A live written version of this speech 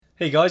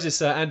Hey guys,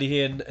 it's Andy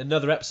here in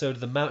another episode of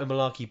the Mountain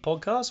Malarkey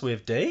podcast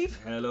with Dave.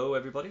 Hello,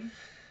 everybody.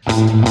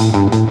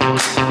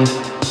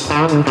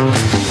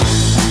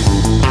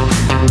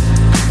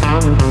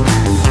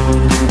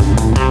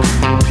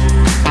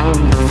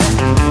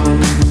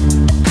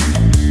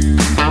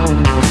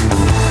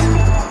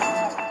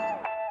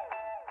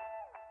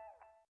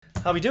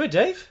 How we doing,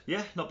 Dave?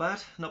 Yeah, not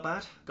bad, not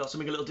bad. Got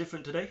something a little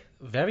different today.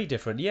 Very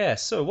different, yeah.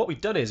 So what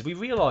we've done is we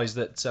realised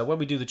that when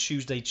we do the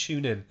Tuesday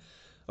tune-in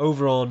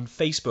over on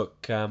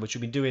Facebook, which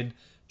we've been doing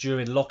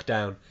during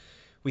lockdown,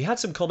 we had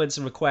some comments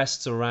and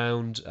requests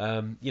around,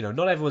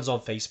 not everyone's on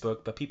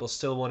Facebook, but people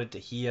still wanted to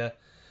hear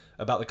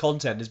about the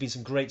content. There's been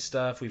some great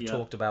stuff. We've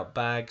talked about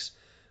bags.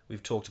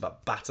 We've talked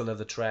about Battle of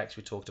the Treks.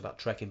 We talked about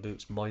trekking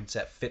boots,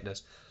 mindset,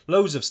 fitness,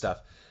 loads of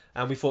stuff.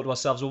 And we thought to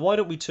ourselves, well, why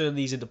don't we turn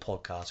these into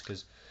podcasts?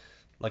 Because,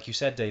 like you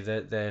said, Dave,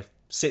 they're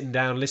sitting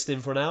down listening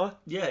for an hour.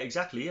 Yeah,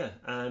 exactly. Yeah,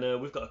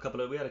 and we've got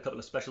we had a couple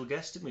of special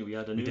guests, didn't we? We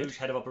had Anuj,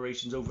 head of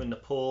operations over in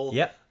Nepal.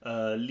 Yep.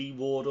 Lee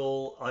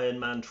Wardle,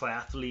 Ironman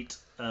triathlete,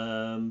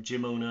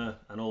 gym owner,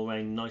 and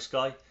all-round nice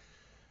guy.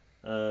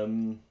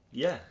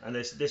 Yeah, and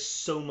there's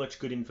so much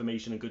good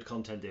information and good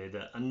content there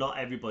and not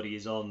everybody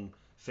is on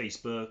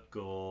Facebook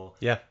or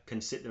can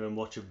sit there and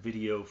watch a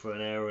video for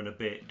an hour and a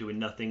bit doing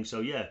nothing.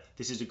 So yeah,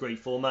 this is a great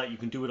format. You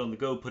can do it on the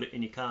go, put it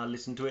in your car,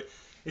 listen to it.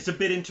 It's a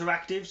bit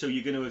interactive, so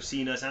you're going to have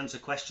seen us answer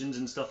questions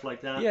and stuff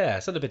like that. Yeah,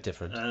 it's a little bit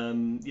different.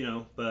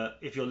 But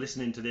if you're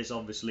listening to this,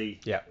 obviously,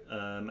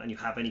 and you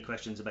have any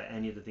questions about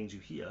any of the things you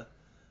hear,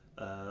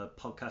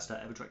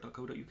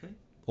 podcast@evertrek.co.uk.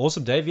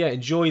 Awesome, Dave. Yeah,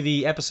 enjoy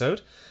the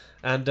episode,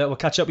 and we'll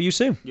catch up with you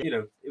soon.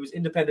 It was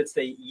Independence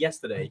Day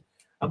yesterday.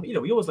 We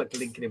always like to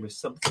link it in with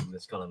something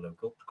that's kind of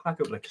local. Crack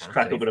open a can. Just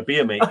crack open a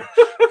beer, mate.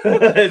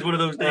 It's one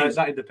of those days.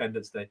 That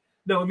Independence Day.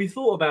 No, and we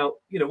thought about,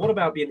 what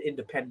about being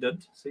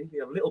independent? See, we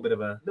have a little bit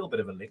of a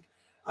link.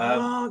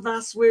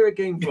 That's where it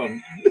came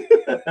from.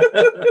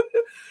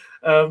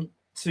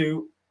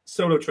 To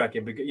solo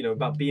trekking,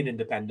 about being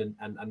independent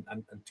and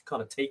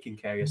kind of taking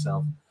care of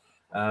yourself,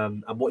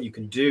 and what you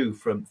can do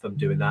from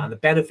doing that, and the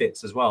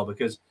benefits as well.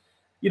 Because,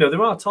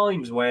 there are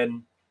times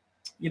when,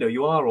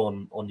 you are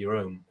on your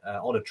own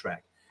on a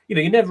trek.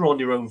 You're never on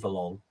your own for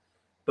long.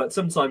 But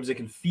sometimes it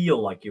can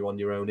feel like you're on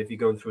your own if you're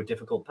going through a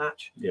difficult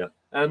patch. Yeah.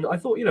 And I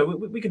thought,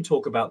 we can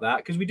talk about that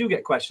because we do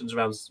get questions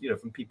around,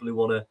 from people who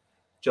want to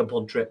jump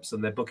on trips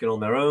and they're booking on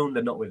their own.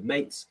 They're not with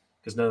mates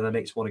because none of their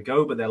mates want to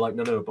go, but they're like,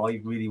 no, but I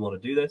really want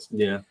to do this.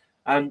 Yeah.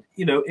 And,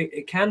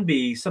 it can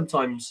be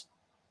sometimes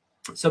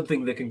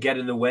something that can get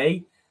in the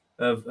way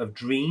of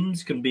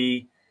dreams. Can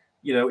be,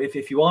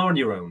 if you are on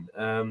your own,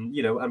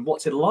 and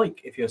what's it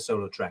like if you're a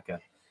solo trekker?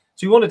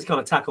 So we wanted to kind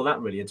of tackle that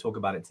really and talk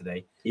about it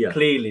today. Yeah.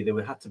 Clearly, there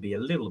would have to be a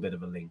little bit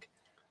of a link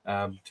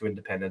to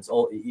independence,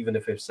 or even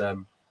if it's a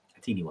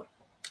teeny one.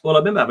 Well, I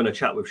remember having a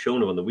chat with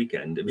Shona on the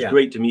weekend. It was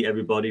great to meet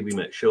everybody. We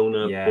met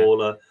Shona,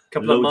 Paula, a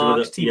couple of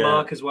Marks, Team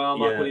Mark as well,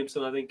 Mark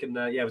Williamson, I think. And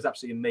it was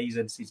absolutely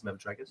amazing to see some other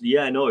trekkers.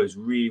 Yeah, no, it was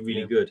really,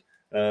 really good.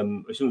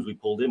 As soon as we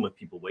pulled in with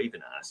people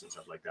waving at us and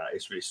stuff like that,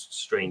 it's really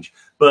strange.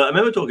 But I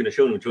remember talking to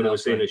Shona, and Shona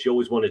was saying that she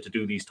always wanted to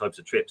do these types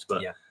of trips,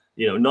 but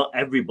not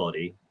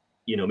everybody.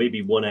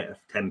 Maybe 1 out of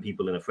 10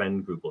 people in a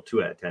friend group or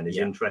 2 out of 10 is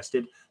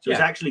interested. So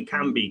it actually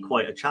can be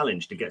quite a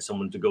challenge to get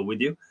someone to go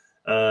with you.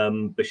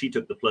 But she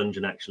took the plunge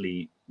and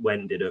actually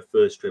went and did her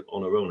first trip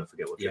on her own. I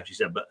forget what trip she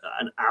said,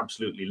 and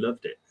absolutely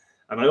loved it.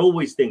 And I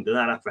always think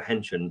that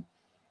apprehension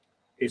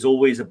is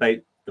always about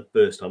the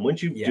first time.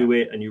 Once you do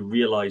it and you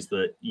realize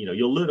that,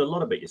 you'll learn a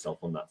lot about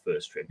yourself on that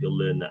first trip. You'll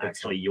learn that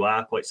actually you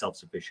are quite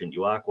self-sufficient.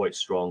 You are quite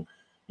strong.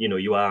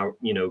 You are,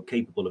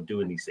 capable of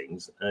doing these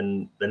things.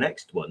 And the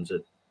next ones are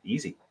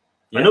easy.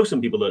 Yeah. I know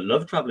some people that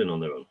love traveling on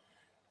their own.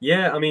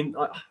 Yeah, I mean,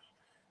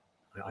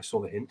 I saw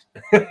the hint.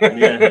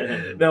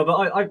 No,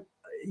 but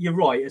you're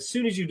right. As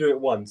soon as you do it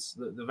once,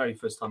 the very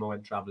first time I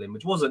went traveling,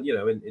 which wasn't,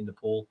 in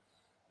Nepal,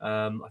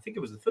 I think it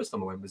was the first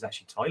time I went was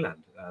actually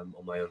Thailand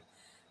on my own.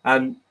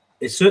 And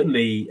it's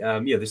certainly,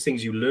 there's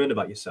things you learn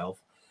about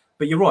yourself.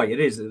 But you're right, it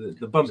is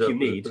the bump you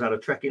need. Was that a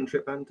trekking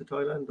trip to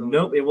Thailand? Or?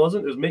 Nope, it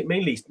wasn't. It was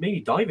mainly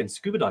diving,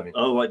 scuba diving.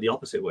 Oh, right, the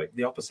opposite way.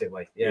 The opposite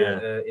way,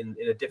 yeah. In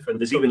a different.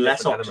 There's even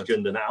less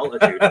oxygen than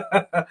altitude.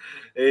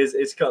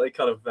 It's kind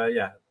of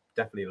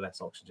definitely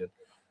less oxygen.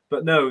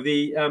 But no,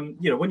 the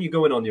when you're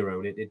going on your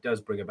own, it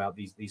does bring about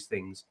these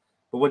things.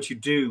 But once you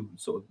do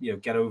sort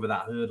of get over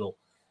that hurdle,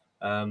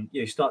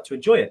 you start to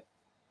enjoy it.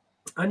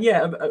 And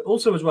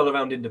also as well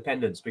around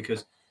independence,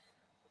 because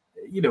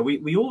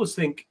we always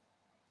think.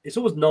 It's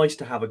always nice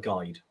to have a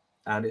guide,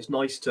 and it's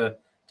nice to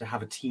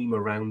have a team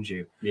around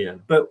you. Yeah.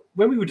 But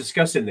when we were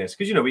discussing this,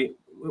 because we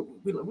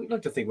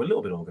like to think we're a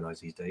little bit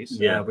organised these days.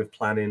 With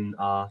planning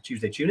our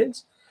Tuesday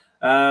tune-ins.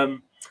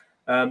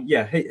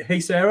 Hey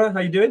Sarah,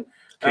 how you doing?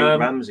 Kate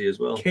Ramsey as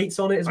well. Kate's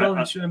on it as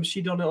well.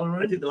 She done it on her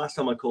own. I think the last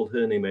time I called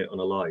her name out on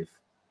a live,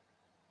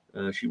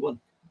 she won.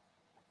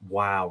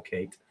 Wow,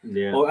 Kate.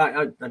 Yeah.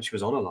 Oh, and she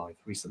was on a live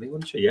recently,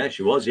 wasn't she? Yeah,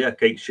 she was. Yeah,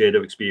 Kate shared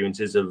her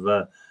experiences of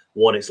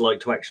what it's like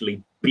to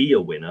actually be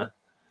a winner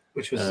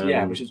which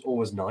was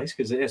always nice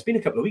because it's been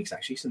a couple of weeks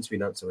actually since we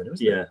announced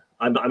it. Yeah,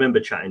 I remember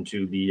chatting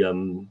to the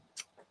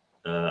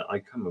I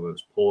can't remember if it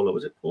was Paula.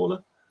 Was it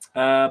Paula?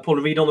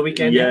 Paula Reed on the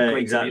weekend. Yeah,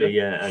 exactly.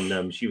 Yeah,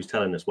 and she was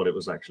telling us what it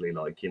was actually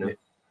like,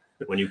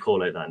 when you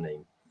call out that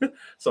name.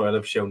 Sorry, I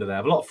love showing there. I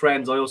have a lot of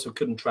friends I also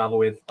couldn't travel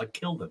with. I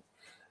killed them.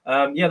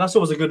 That's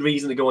always a good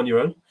reason to go on your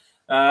own.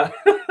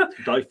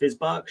 Di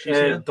Fizbark, she's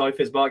here. Di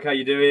Fizbark, how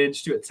you doing?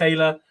 Stuart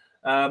Taylor.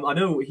 I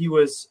know he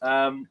was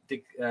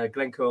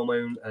Glenn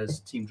Coleman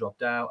as team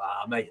dropped out.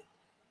 Mate,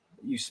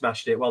 you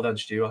smashed it. Well done,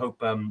 Stu. I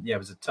hope. It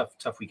was a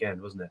tough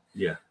weekend, wasn't it?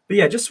 Yeah. But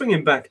yeah, just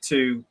swinging back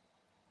to,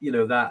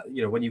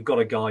 when you've got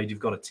a guide, you've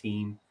got a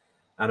team,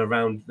 and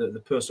around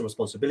the personal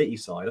responsibility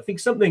side, I think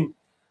something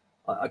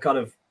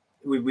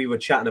we were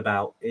chatting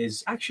about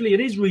is actually it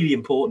is really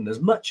important. As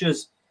much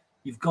as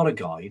you've got a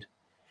guide,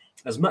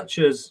 as much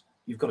as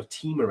you've got a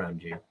team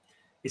around you,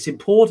 it's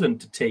important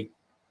to take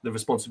the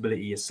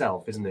responsibility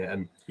yourself, isn't it?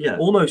 And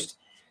almost,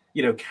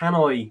 can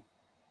I,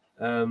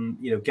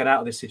 get out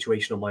of this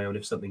situation on my own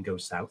if something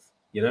goes south?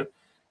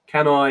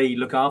 Can I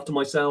look after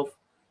myself?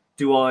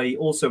 Do I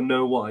also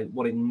know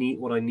what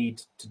I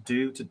need to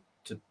do to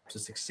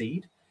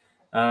succeed?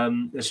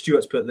 As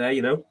Stuart's put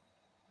there,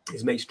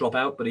 his mates drop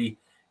out, but he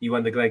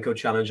won the Glencoe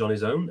Challenge on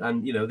his own,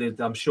 and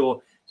I'm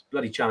sure it's a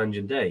bloody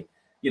challenging day.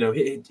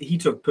 He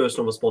took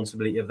personal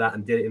responsibility of that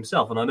and did it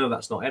himself, and I know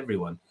that's not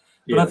everyone.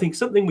 But I think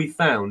something we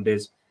found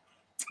is,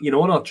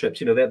 on our trips,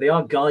 they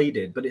are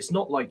guided, but it's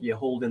not like you're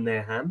holding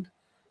their hand.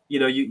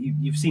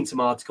 You've seen some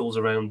articles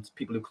around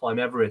people who climb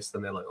Everest,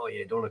 and they're like, oh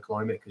yeah, don't want to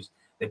climb it because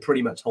they're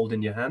pretty much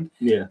holding your hand.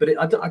 Yeah. But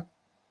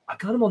I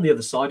kind of on the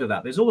other side of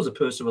that. There's always a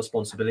personal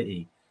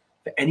responsibility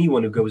for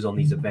anyone who goes on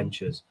these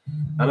adventures,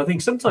 and I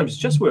think sometimes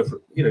it's just worth,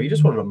 you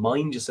just want to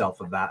remind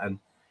yourself of that. And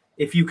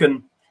if you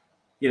can,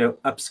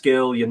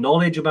 upskill your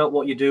knowledge about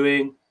what you're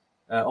doing,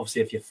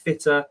 obviously if you're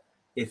fitter,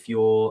 if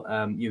you're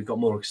you've got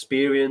more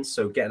experience,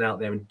 so getting out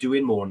there and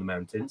doing more on the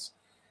mountains,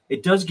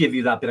 it does give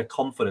you that bit of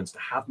confidence to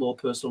have more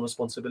personal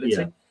responsibility.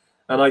 Yeah.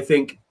 And I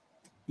think,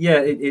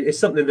 it's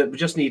something that we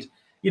just need.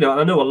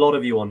 I know a lot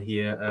of you on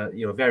here,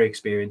 very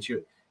experienced.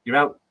 You're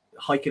out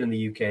hiking in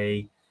the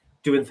UK,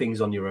 doing things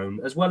on your own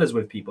as well as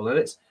with people, and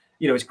it's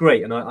it's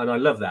great, and I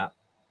love that.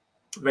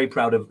 Very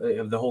proud of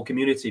the whole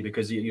community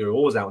because you're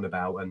always out and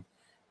about, and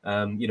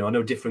I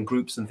know different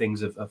groups and things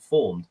have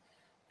formed.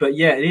 But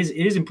yeah, it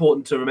is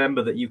important to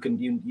remember that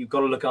you've got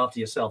to look after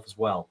yourself as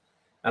well,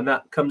 and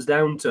that comes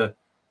down to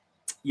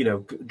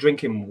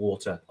drinking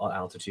water at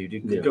altitude.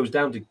 It goes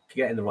down to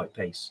getting the right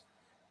pace.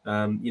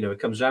 It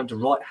comes down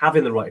to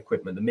having the right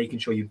equipment and making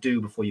sure you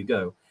do before you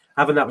go,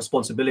 having that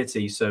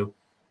responsibility. So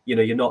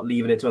you're not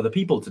leaving it to other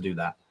people to do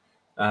that.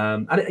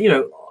 And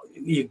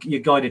your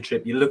guided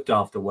trip, you looked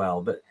after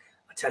well, but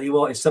I tell you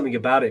what, it's something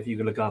about it if you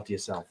can look after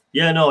yourself.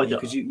 Yeah, no,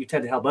 because you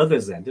tend to help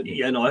others then, don't you?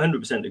 Yeah, no, I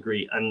 100%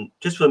 agree. And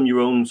just from your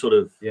own sort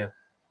of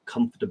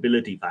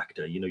comfortability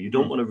factor, you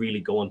don't want to really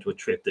go onto a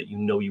trip that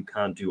you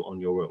can't do on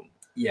your own.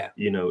 Yeah.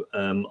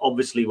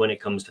 Obviously when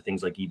it comes to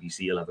things like EBC,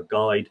 you'll have a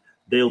guide.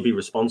 They'll be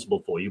responsible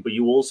for you, but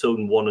you also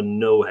want to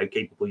know how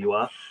capable you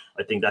are.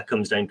 I think that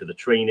comes down to the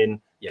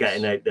training,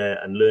 getting out there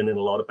and learning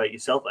a lot about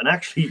yourself. And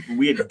actually,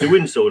 we're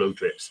doing solo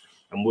trips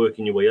and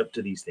working your way up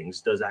to these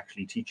things does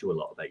actually teach you a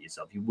lot about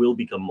yourself. You will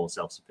become more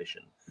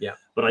self-sufficient. Yeah.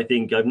 But I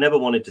think I've never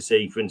wanted to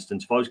say, for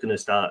instance, if I was going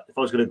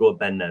to go at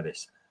Ben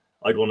Nevis,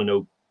 I'd want to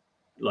know,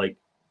 like,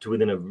 to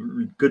within a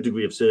good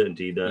degree of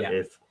certainty that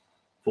if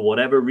for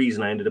whatever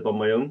reason I ended up on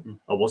my own,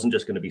 I wasn't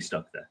just going to be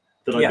stuck there,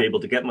 that I'd be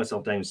able to get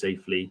myself down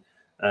safely.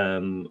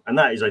 And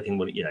that is, I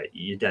think,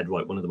 you're dead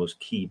right. One of the most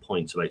key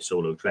points about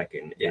solo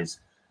trekking is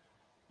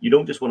you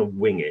don't just want to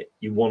wing it.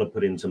 You want to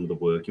put in some of the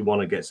work. You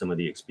want to get some of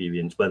the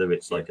experience, whether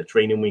it's like a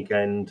training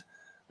weekend,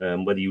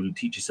 whether you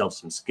teach yourself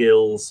some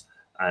skills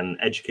and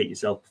educate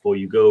yourself before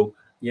you go.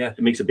 Yeah,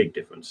 it makes a big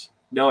difference.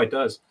 No, it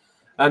does.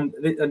 And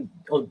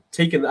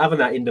having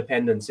that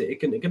independence, it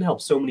can help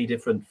so many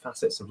different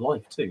facets of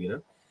life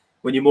too.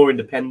 When you're more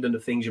independent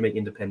of things, you make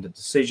independent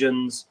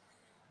decisions,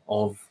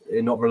 of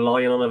not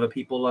relying on other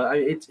people.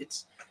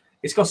 It's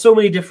got so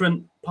many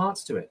different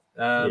parts to it.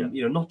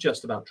 Not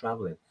just about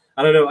traveling.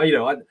 I don't know.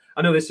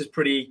 I know this is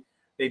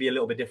maybe a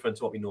little bit different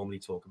to what we normally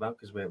talk about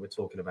because we're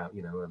talking about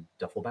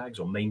duffel bags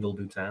or Mainville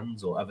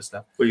Boutans or other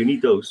stuff. Well, you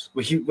need those,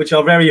 which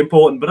are very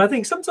important. But I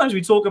think sometimes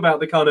we talk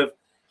about the kind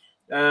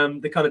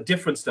of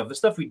different stuff, the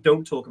stuff we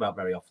don't talk about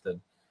very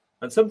often,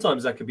 and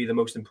sometimes that could be the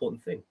most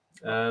important thing.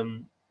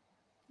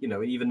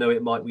 Even though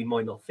we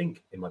might not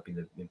think it might be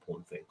the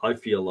important thing. I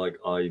feel like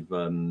I've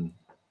been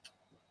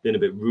a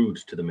bit rude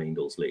to the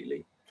Maindles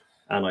lately,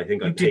 and I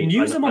think you didn't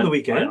use them on the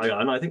weekend.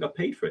 And I think I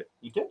paid for it.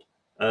 You did.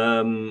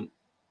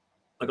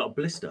 I got a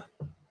blister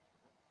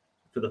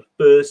for the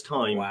first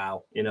time.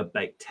 Wow. In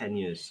about 10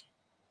 years.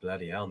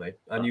 Bloody hell, mate!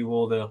 And you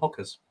wore the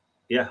Hockers.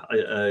 Yeah.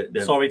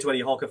 Sorry to any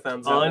Hocker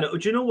fans. I know.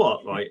 Do you know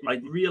what? Right. I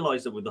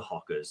realised that with the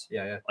Hockers,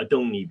 I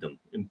don't need them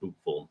in boot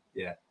form.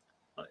 Yeah.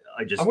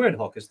 I'm wearing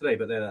Hokas today,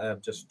 but they're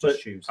just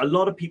shoes. A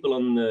lot of people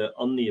on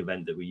the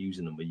event that were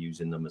using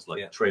them as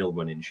like trail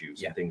running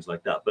shoes and things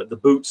like that. But the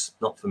boots,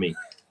 not for me.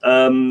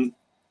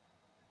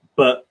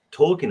 But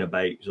talking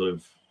about sort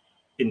of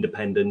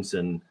independence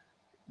and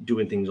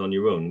doing things on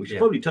your own, we should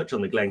probably touch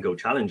on the Glencoe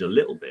Challenge a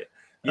little bit.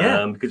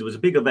 Because it was a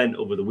big event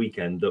over the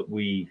weekend that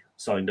we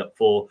signed up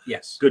for.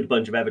 Yes. Good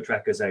bunch of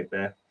Evertrekkers out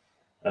there.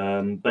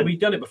 But we've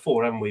done it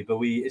before, haven't we? But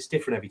it's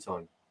different every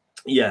time.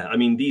 Yeah, I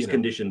mean, these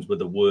conditions were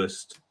the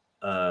worst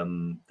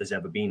there's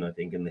ever been, I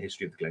think, in the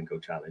history of the Glencoe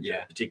Challenge.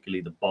 Yeah.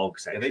 Particularly the bog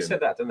section. Yeah, they said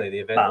that, didn't they? The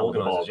event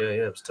organisers.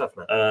 Yeah, it was tough,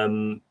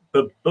 man.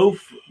 But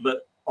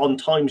on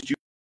times,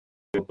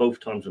 both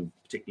times when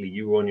particularly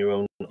you were on your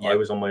own, I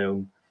was on my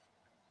own,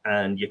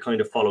 and you're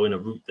kind of following a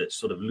route that's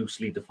sort of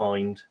loosely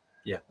defined.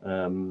 Yeah.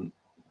 And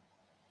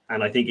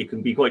I think it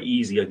can be quite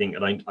easy, I think,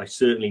 and I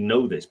certainly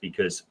know this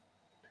because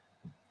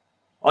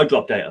I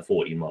dropped out at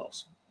 14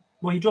 miles.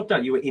 Well, you dropped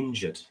out. You were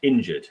injured.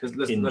 Injured.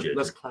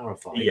 Let's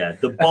clarify. Yeah,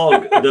 the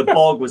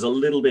bog was a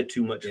little bit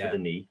too much for the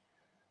knee.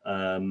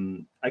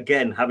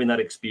 Again, having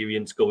that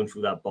experience going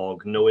through that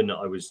bog, knowing that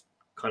I was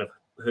kind of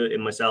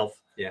hurting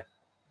myself,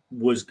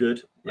 was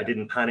good. I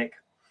didn't panic,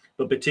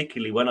 but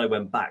particularly when I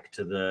went back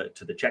to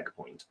the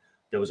checkpoint,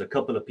 there was a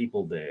couple of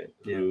people there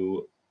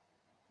who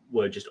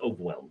were just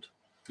overwhelmed.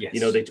 Yes.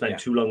 You know, they spent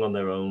too long on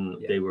their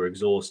own. They were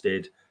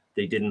exhausted.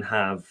 They didn't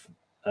have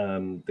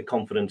the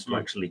confidence to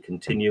actually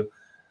continue.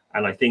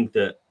 And I think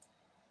that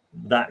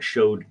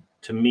showed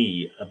to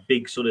me a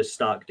big sort of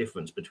stark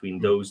difference between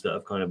those that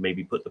have kind of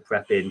maybe put the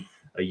prep in,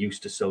 are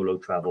used to solo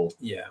travel,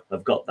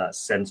 have got that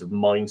sense of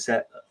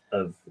mindset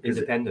of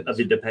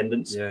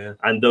independence,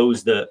 and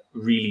those that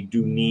really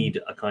do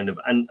need a kind of,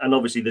 and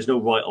obviously there's no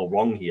right or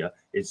wrong here.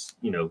 It's,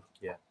 you know,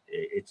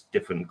 it's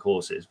different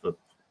courses, but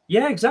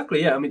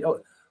exactly. I mean,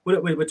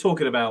 we're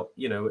talking about,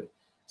 you know,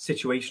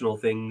 situational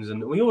things,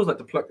 and we always like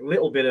to pluck a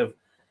little bit of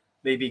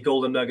maybe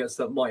golden nuggets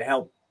that might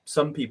help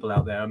some people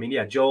out there. I mean,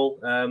 Joel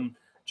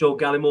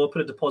Gallimore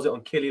put a deposit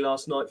on Killy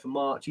last night for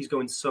March. He's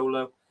going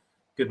solo.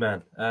 Good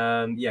man.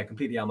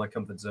 Completely out of my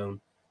comfort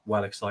zone.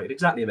 Well excited.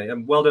 Exactly, mate.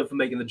 And well done for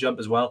making the jump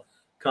as well.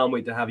 Can't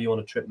wait to have you on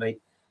a trip,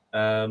 mate.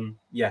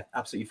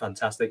 Absolutely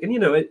fantastic. And, you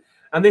know,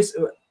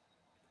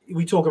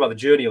 we talk about the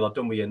journey a lot,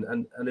 don't we?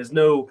 And there's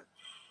no,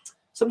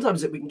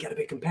 sometimes we can get a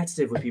bit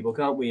competitive with people,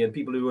 can't we? And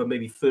people who are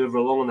maybe further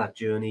along on that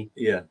journey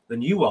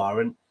than you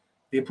are. And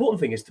the important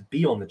thing is to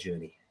be on the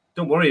journey.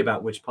 Don't worry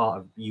about which part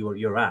of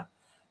you're at,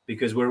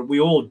 because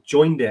we all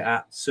joined it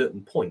at a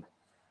certain point.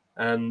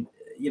 And,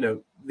 you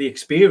know, the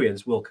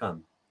experience will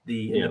come.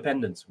 The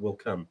independence will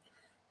come.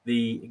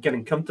 The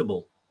getting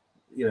comfortable,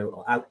 you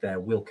know, out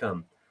there will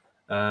come.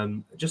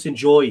 Just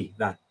enjoy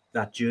that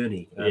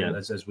journey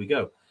as we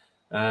go.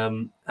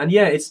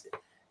 It's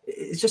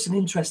just an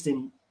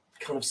interesting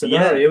kind of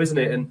scenario, isn't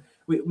it? And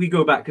we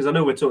go back, because I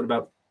know we're talking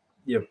about,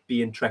 you know,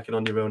 being trekking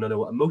on your own. I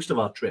know most of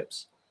our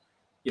trips,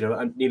 you know,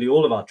 and nearly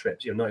all of our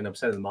trips, you know,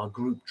 99% of them are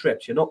group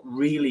trips. You're not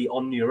really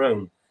on your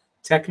own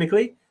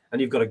technically, and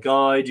you've got a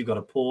guide, you've got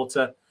a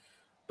porter,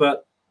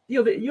 but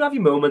you know, you have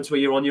your moments where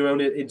you're on your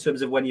own in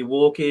terms of when you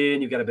walk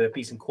in, you get a bit of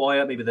peace and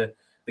quiet. Maybe the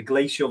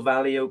glacial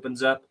valley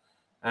opens up,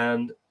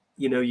 and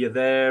you know, you're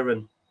there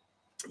and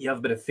you have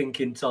a bit of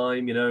thinking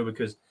time, you know,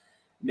 because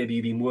maybe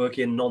you've been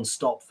working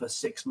non-stop for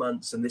 6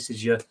 months, and this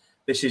is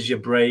your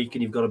break,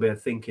 and you've got a bit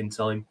of thinking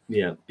time.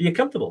 But you're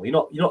comfortable.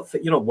 You're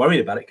not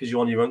worried about it because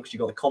you're on your own, because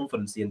you've got the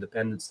confidence, the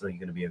independence that you're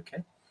going to be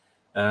okay.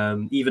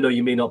 Even though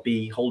you may not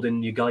be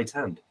holding your guide's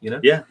hand, you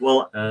know.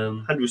 Well,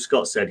 Andrew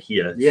Scott said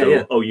here.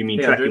 Oh, you mean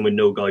trekking Andrew? With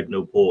no guide,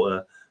 no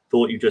porter?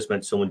 Thought you just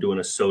meant someone doing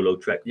a solo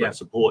trek but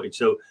supported.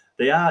 So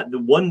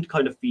the one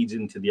kind of feeds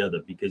into the other,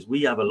 because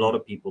we have a lot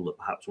of people that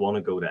perhaps want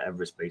to go to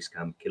Everest Base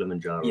Camp,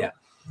 Kilimanjaro,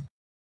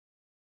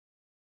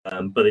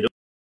 but they don't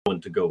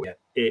want to go.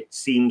 It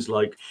seems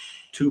like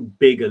too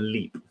big a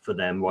leap for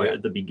them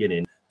at the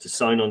beginning to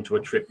sign on to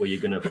a trip where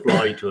you're going to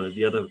fly to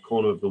the other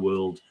corner of the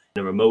world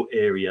in a remote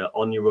area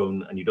on your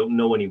own, and you don't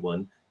know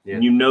anyone,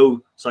 and you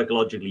know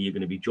psychologically you're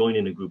going to be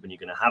joining a group and you're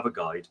going to have a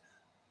guide,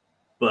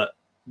 but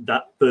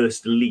that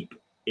first leap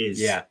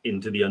is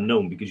into the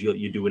unknown, because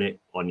you're doing it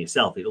on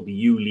yourself. It'll be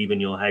you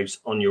leaving your house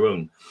on your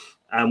own.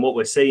 And what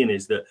we're saying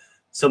is that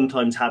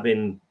sometimes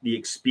having the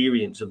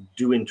experience of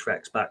doing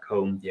treks back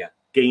home,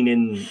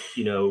 gaining,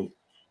 you know,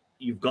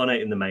 you've gone out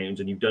in the mountains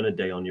and you've done a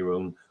day on your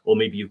own, or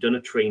maybe you've done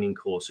a training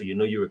course, so you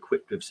know you're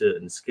equipped with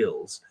certain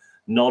skills.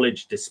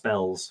 Knowledge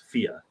dispels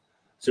fear.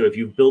 So if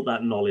you've built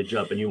that knowledge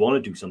up and you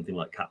want to do something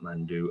like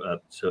Kathmandu,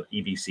 so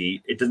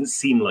EBC, it doesn't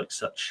seem like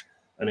such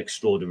an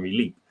extraordinary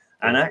leap.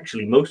 And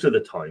actually, most of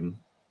the time,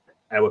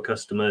 our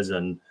customers,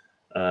 and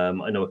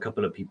I know a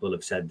couple of people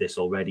have said this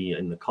already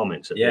in the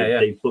comments, that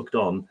they've booked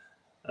on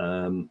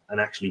and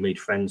actually made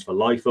friends for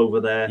life over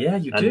there.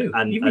 You do.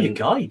 And even your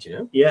guide,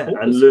 you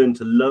know. And learn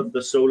to love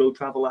the solo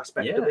travel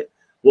aspect of it.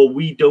 What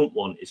we don't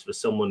want is for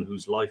someone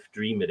whose life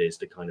dream it is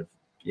to kind of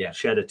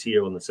shed a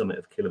tear on the summit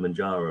of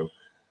Kilimanjaro,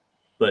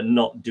 but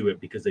not do it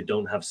because they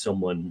don't have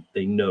someone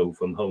they know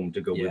from home to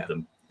go with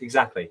them.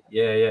 Exactly.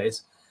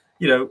 It's,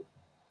 you know,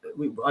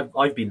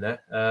 I've been there,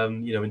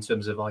 you know, in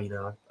terms of, I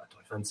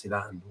fancy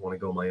that and want to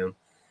go on my own.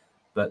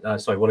 But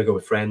I want to go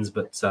with friends,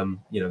 but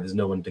you know, there's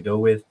no one to go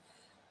with.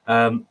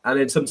 And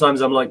then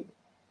sometimes I'm like,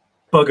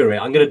 bugger it,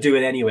 I'm going to do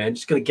it anyway. I'm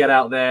just going to get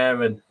out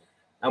there and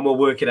we'll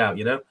work it out,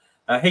 you know.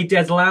 Hey,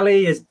 Des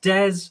Lally, is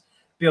Des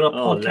be on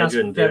our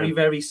podcast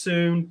very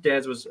soon.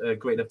 Des was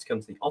great enough to come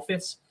to the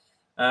office.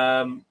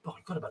 God,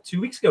 about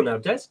 2 weeks ago now,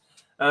 Des.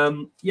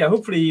 Yeah,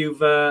 hopefully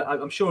you've.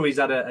 I'm sure he's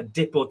had a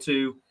dip or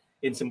two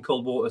in some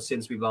cold water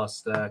since we've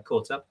last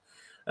caught up.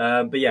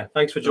 But yeah,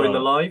 thanks for joining the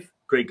live.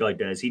 Great guy,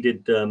 Des. He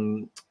did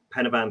Penavan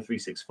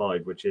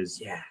 365, which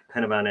is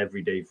Penavan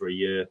every day for a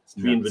year,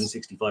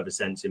 365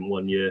 ascents in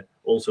 1 year.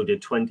 Also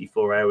did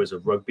 24 hours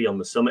of rugby on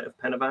the summit of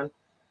Penavan.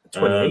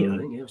 28, I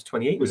think. Yeah, it was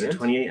 28. Was it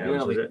 28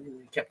 hours? Was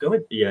it? Kept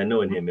going. Yeah,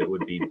 knowing him, it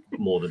would be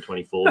more than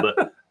 24.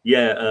 But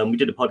yeah, we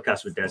did a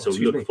podcast with Des, so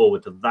we look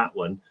forward to that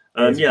one.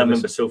 I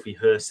remember Sophie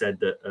Hurst said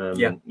that,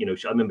 you know,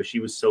 I remember she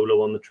was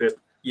solo on the trip.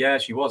 Yeah,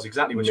 she was,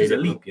 exactly, which is a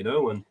leap, you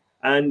know.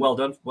 And well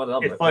done.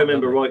 If I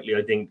remember rightly,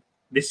 I think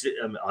this,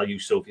 I'll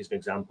use Sophie as an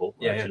example.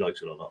 Yeah, she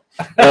likes it a lot.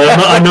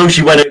 I know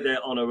she went out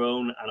there on her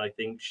own, and I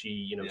think she,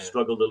 you know,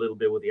 struggled a little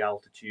bit with the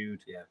altitude,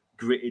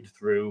 gritted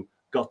through,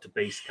 got to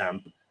base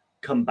camp,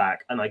 come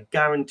back, and I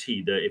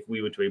guarantee that if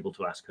we were to able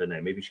to ask her now,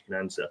 maybe she can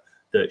answer,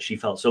 that she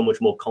felt so much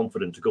more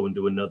confident to go and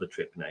do another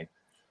trip now.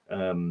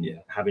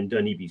 Having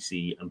done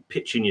EBC and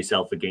pitching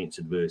yourself against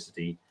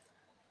adversity,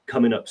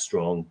 coming up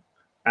strong,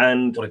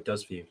 and what it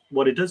does for you.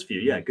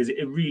 Yeah, because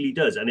it really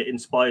does, and it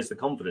inspires the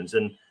confidence,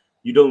 and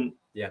you don't.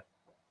 Yeah.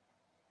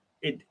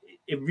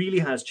 It really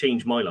has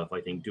changed my life,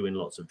 I think, doing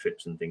lots of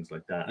trips and things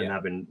like that, and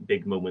having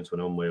big moments when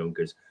I'm on my own.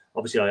 Because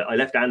obviously, I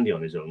left Andy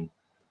on his own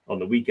on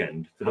the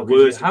weekend for the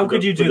worst. How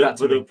could you do that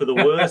for the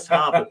worst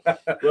half?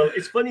 Well,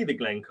 it's funny, the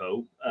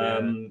Glencoe.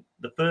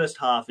 The first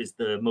half is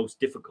the most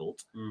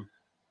difficult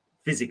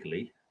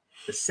physically.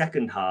 The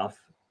second half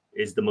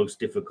is the most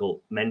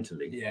difficult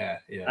mentally. Yeah.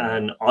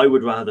 And I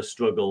would rather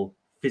struggle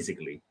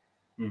physically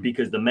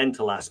because the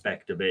mental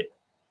aspect of it,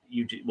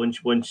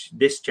 once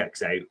this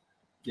checks out,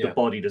 the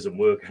body doesn't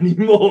work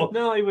anymore.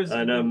 No, it was.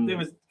 And, there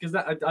was, because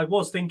I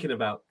was thinking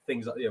about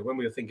things like, when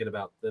we were thinking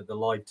about the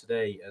live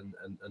today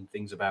and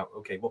things about,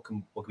 okay, what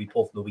can we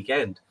pull from the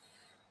weekend?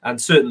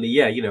 And certainly,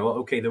 you know,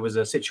 okay, there was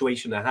a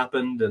situation that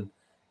happened, and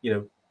you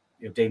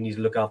know, Dave needs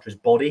to look after his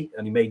body,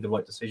 and he made the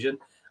right decision.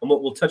 And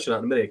what we'll touch on that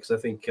in a minute, because I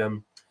think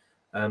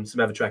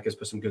some other trackers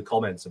put some good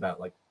comments about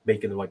like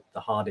making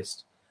the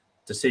hardest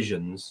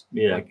decisions.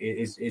 Like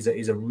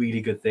is a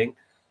really good thing.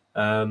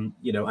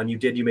 You know, and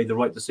you made the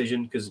right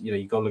decision, because you know,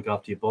 you got to look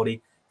after your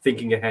body,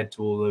 thinking ahead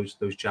to all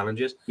those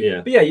challenges.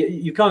 But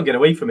you can't get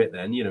away from it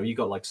then. You know, you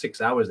got like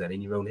 6 hours then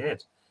in your own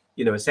head,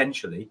 you know,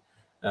 essentially.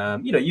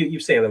 You know, you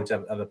say hello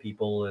to other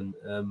people and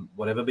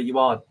whatever, but you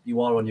are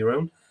on your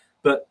own.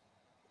 But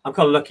I'm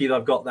kind of lucky that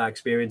I've got that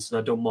experience, and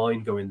I don't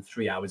mind going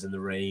 3 hours in the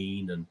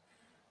rain, and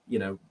you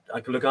know, I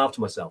can look after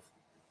myself.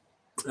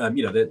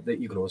 You know, that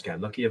you can always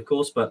get lucky, of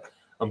course, but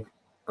I'm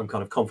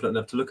kind of confident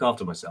enough to look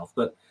after myself.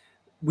 But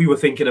we were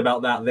thinking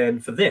about that then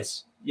for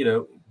this, you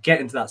know,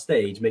 getting to that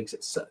stage makes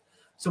it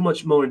so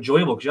much more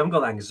enjoyable, because you haven't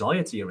got that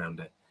anxiety around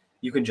it.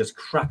 You can just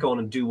crack on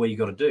and do what you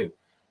got to do.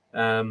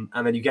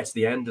 And then you get to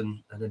the end, and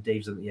then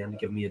Dave's at the end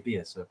giving me a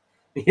beer. So,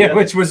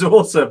 which was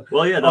awesome.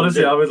 Well, yeah,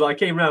 honestly, I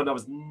came round, I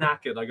was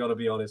knackered, I got to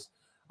be honest.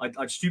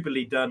 I'd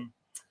stupidly done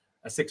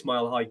a 6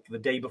 mile hike the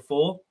day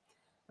before,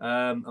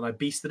 and I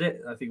beasted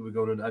it. I think we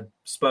were going on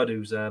Spud,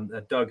 who's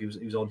Doug,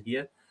 who's on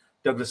here.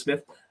 Douglas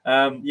Smith.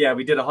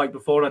 We did a hike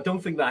before, and I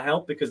don't think that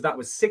helped, because that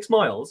was 6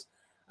 miles.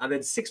 And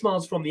then 6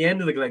 miles from the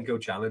end of the Glencoe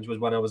Challenge was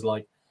when I was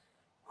like,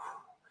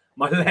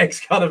 my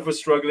legs kind of were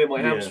struggling,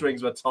 my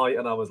hamstrings were tight,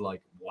 and I was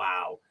like,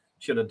 wow,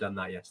 should have done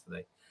that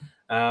yesterday.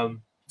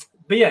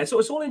 But yeah, so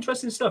it's all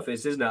interesting stuff,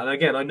 isn't it? And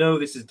again, I know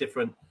this is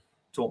different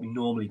to what we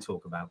normally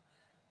talk about,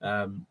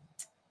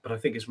 but I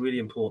think it's really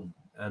important,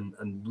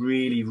 and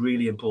really,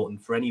 really important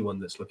for anyone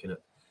that's looking at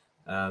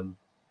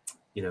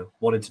you know,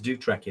 wanting to do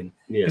trekking.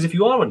 Because if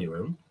you are on your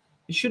own,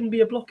 it shouldn't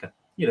be a blocker,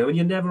 you know, and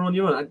you're never on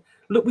your own.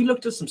 We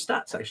looked at some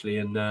stats actually,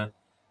 and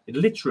it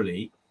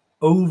literally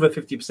over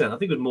 50%, I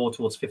think it was more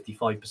towards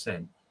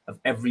 55% of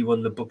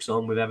everyone that books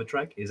on with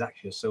Evertrek is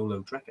actually a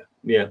solo trekker.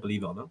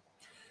 Believe it or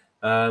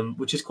not.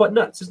 Which is quite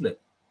nuts, isn't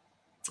it?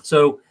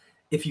 So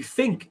if you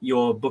think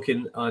you're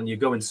booking and you're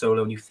going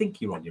solo and you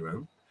think you're on your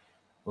own,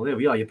 well, there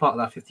we are. You're part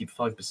of that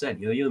 55%.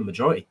 You know, you're the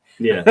majority.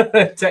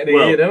 Technically,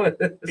 well, you know.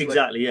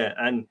 Exactly,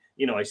 And,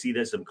 you know, I see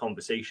there's some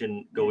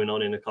conversation going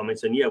on in the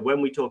comments. And,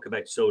 when we talk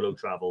about solo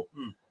travel,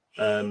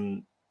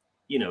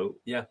 you know,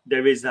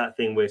 there is that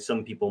thing where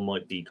some people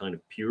might be kind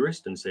of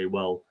purist and say,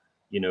 well,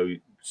 you know,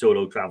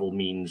 solo travel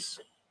means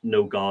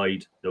no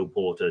guide, no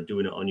porter,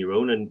 doing it on your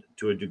own. And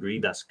to a degree,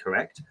 that's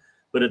correct.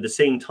 But at the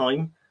same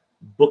time,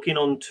 booking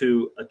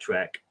onto a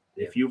trek,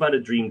 if you've had a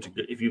dream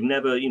if you've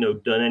never, you know,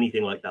 done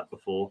anything like that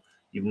before,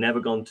 you've never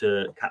gone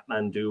to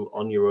Kathmandu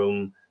on your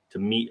own to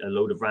meet a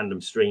load of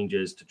random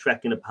strangers, to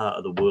trek in a part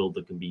of the world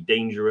that can be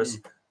dangerous,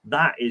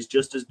 that is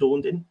just as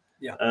daunting.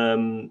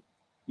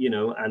 You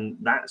know, and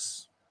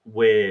that's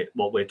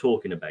what we're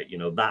talking about, you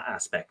know, that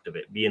aspect of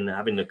it,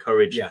 having the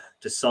courage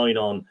to sign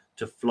on,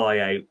 to fly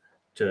out,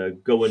 to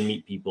go and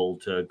meet people,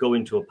 to go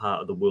into a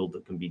part of the world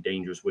that can be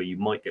dangerous, where you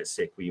might get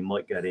sick, where you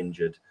might get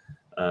injured,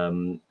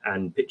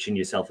 and pitching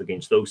yourself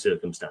against those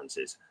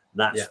circumstances.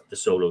 That's the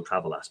solo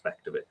travel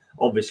aspect of it.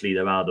 Obviously,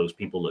 there are those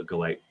people that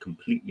go out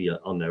completely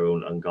on their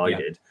own,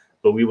 unguided,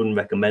 but we wouldn't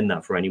recommend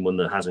that for anyone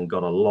that hasn't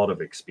got a lot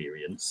of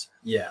experience.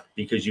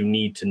 Because you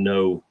need to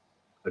know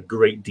a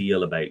great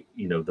deal about,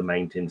 you know, the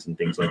mountains and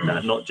things like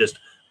that, not just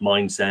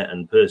mindset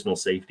and personal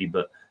safety,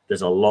 but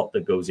there's a lot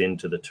that goes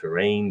into the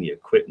terrain, the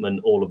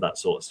equipment, all of that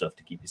sort of stuff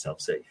to keep yourself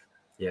safe.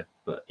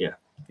 But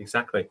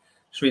exactly.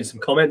 Just reading some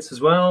comments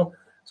as well.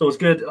 It's always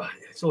good.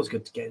 It's always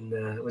good to get in.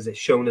 Was it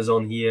Shona's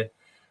on here?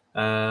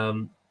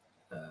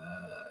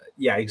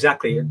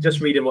 Exactly.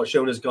 Just reading what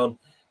Shona's gone.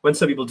 When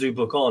some people do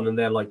book on, and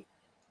they're like,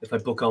 if I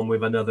book on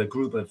with another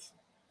group of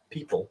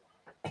people,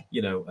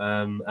 you know,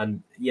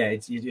 and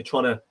it's you're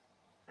trying to.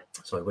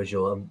 Sorry, where's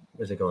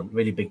it gone?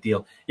 Really big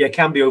deal. Yeah, it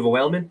can be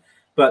overwhelming,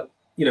 but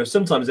you know,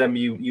 sometimes then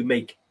you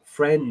make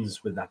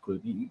friends with that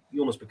group. You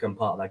almost become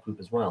part of that group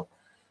as well.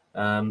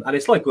 And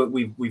it's like what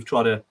we've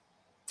tried to,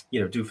 you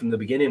know, do from the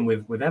beginning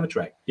with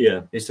Evertrek.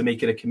 Is to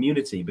make it a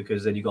community,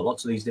 because then you've got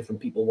lots of these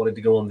different people wanting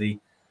to go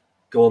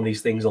on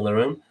these things on their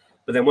own.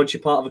 But then once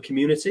you're part of a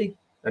community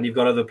and you've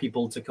got other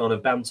people to kind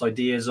of bounce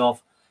ideas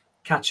off,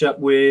 catch up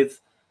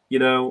with, you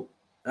know,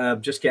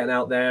 just getting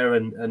out there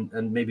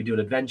and maybe doing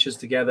adventures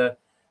together,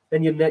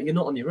 then you're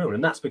not on your own.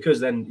 And that's because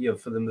then, you know,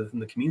 from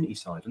the community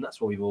side, and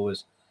that's what we've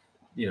always,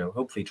 you know,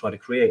 hopefully try to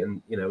create.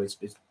 And, you know, it's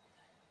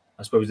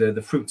I suppose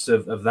the fruits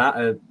of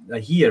that are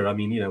here. I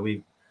mean, you know,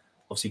 we've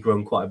obviously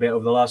grown quite a bit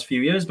over the last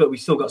few years, but we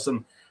still got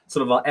some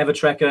of our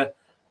Evertrekker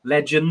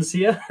legends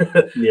here.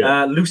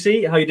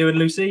 Lucy, how you doing,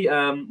 Lucy?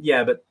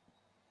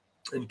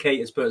 And Kate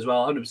has put as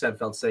well, 100%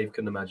 felt safe.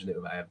 Couldn't imagine it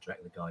without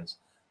Evertrek, the guys.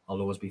 I'll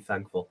always be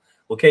thankful.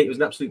 Well, Kate, it was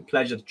an absolute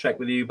pleasure to trek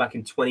with you back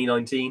in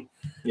 2019.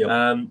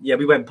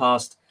 We went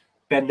past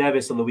Ben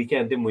Nevis on the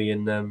weekend, didn't we?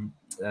 And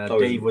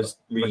Dave was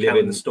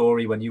recounting the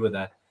story when you were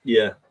there.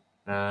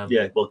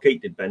 Well,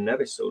 Kate did Ben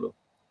Nevis solo.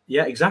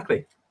 Yeah,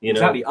 exactly.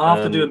 Exactly.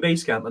 After doing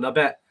base camp, and I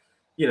bet,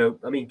 you know,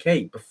 I mean,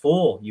 Kate,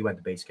 before you went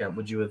to base camp,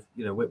 would you have,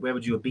 you know, where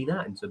would you have been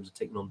at in terms of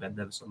taking on Ben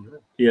Nevis on your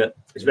own?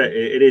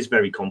 It is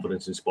very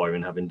confidence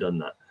inspiring having done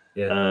that.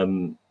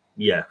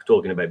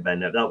 Talking about Ben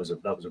Nevis,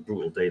 that was a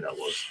brutal day. That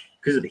was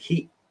because of the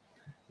heat.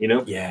 You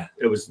know, that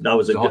was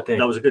a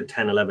good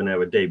 10-11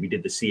 hour day. We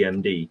did the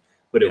CMD,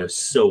 but it was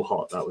so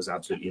hot. That was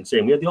absolutely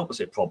insane. We had the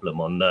opposite problem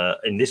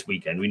in this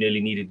weekend. We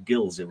nearly needed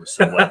gills. It was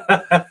so wet.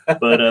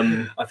 But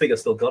I think I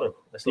still got it.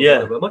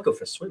 I might go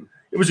for a swim.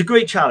 It was a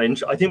great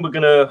challenge. I think I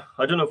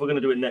don't know if we're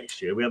gonna do it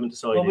next year. We haven't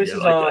decided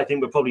yet. I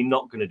think we're probably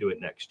not going to do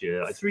it next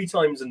year. 3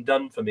 times and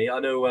done for me. I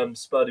know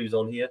Spud, who's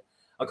on here.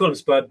 I call him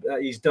Spud.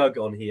 He's Doug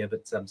on here,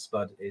 but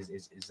Spud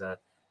is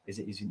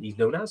he's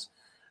known as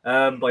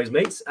by his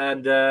mates.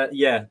 And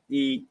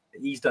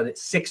he's done it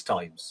 6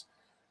 times.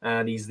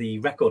 And he's the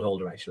record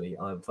holder, actually,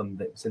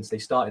 since they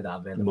started that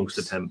event. Most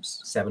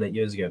attempts. 7-8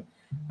 years ago.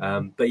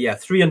 But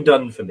 3 and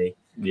done for me.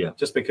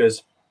 Just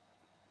because,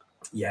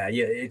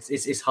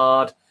 it's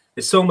hard.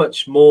 There's so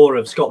much more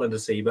of Scotland to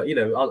see. But, you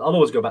know, I'll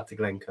always go back to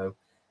Glencoe.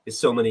 There's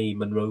so many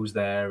Munros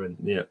there.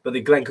 But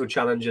the Glencoe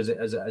Challenge as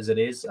it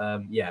is,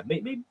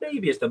 maybe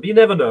it's done. But you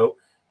never know.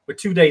 We're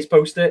 2 days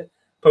post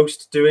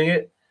doing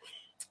it.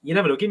 You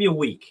never know. Give me a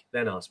week,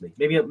 then ask me.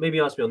 Maybe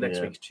ask me on next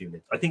week's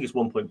tune-in. I think it's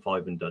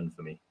 1.5 and done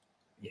for me.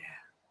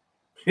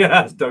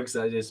 As Doug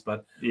said,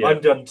 but I'm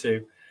done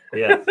too.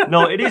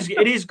 No, it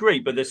is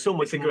great, but there's so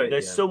much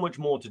so much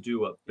more to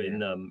do up in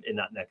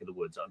that neck of the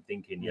woods. I'm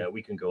thinking,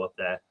 we can go up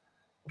there,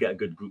 get a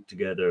good group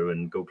together,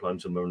 and go climb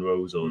some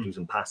Munros or do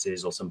some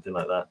passes or something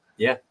like that.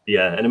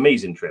 An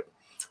amazing trip.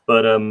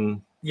 But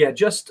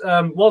just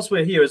whilst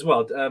we're here as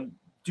well,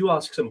 do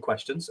ask some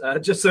questions.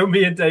 Just so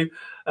me and Dave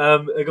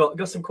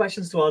got some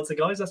questions to answer,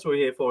 guys. That's what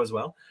we're here for as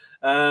well.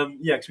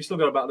 Because we still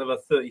got about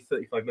another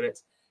 30-35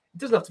 minutes. It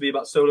doesn't have to be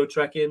about solo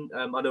trekking.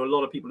 I know a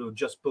lot of people who have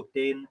just booked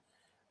in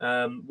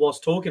was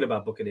talking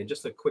about booking in.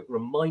 Just a quick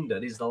reminder,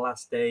 this is the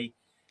last day.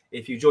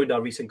 If you joined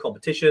our recent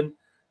competition,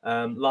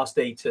 last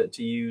day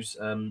to use,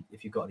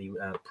 if you've got any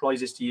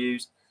prizes to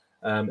use,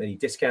 any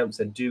discounts,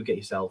 then do get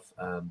yourself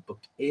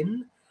booked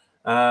in.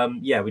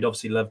 We'd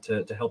obviously love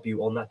to help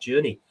you on that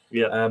journey.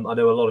 I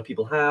know a lot of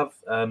people have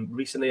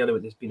recently. I know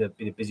it's been a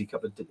busy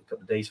couple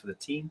of days for the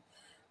team.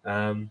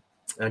 If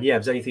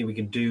there's anything we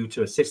can do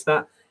to assist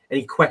that,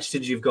 any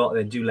questions you've got,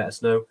 then do let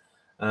us know.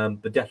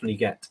 But definitely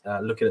get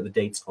looking at the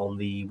dates on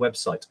the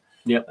website.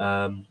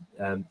 And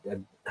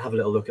have a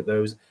little look at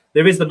those.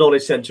 There is the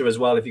Knowledge Centre as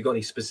well if you've got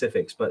any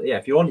specifics. But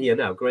if you're on here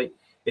now, great.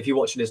 If you're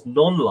watching this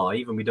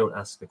non-live and we don't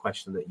ask the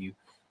question that you,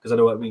 because I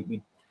know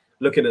we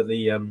looking at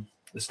the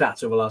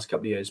stats over the last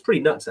couple of years,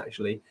 pretty nuts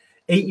actually.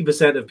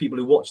 80% of people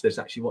who watch this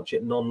actually watch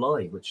it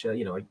non-live, which I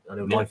know.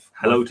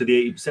 Hello to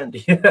the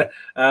 80%.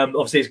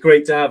 Obviously, it's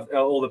great to have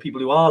all the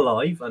people who are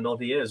live and on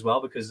here as well,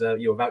 because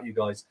without you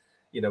guys,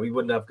 we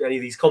wouldn't have any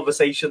of these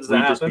conversations. We'd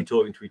just be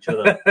talking to each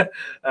other.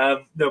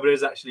 No, but it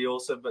was actually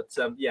awesome. But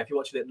if you're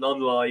watching it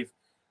non-live,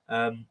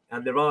 and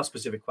there are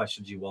specific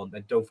questions you want,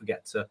 then don't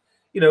forget to,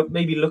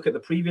 maybe look at the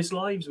previous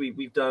lives.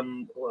 We've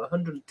done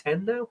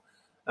 110 now,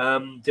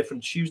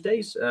 different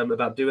Tuesdays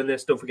about doing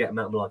this. Don't forget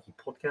Matt Malarkey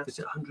podcast. Is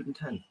it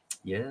 110?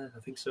 Yeah, I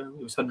think so.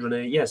 It was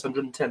 108. Yes,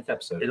 110th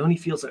episode. It only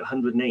feels like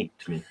 108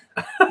 to me.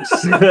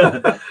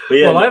 But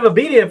yeah, well, I haven't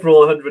been here for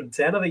all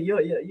 110. I think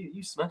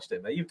you smashed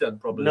it, mate. You've done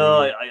probably.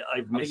 No,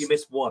 I think you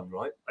missed one,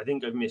 right? I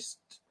think I've missed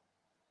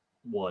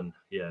one.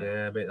 Yeah.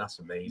 Yeah, mate, that's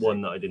amazing.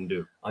 One that I didn't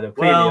do. I know.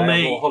 Clearly, I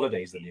have more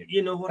holidays than you.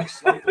 You know what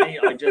it's like, mate?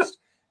 I just,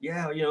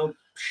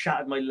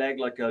 shattered my leg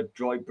like a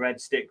dry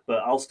breadstick, but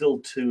I'll still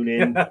tune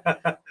in.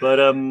 But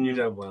you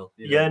done well.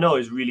 No,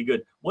 it's really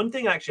good. One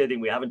thing actually I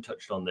think we haven't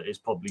touched on that is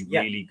probably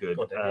really good,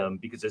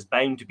 because there's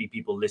bound to be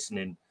people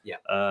listening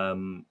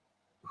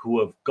who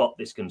have got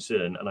this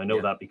concern, and I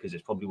know that because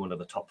it's probably one of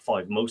the top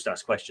 5 most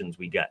asked questions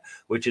we get,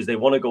 which is they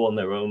want to go on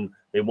their own,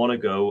 they want to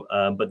go,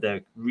 but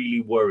they're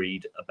really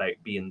worried about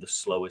being the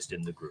slowest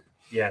in the group.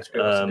 Yeah, it's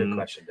good. That's a good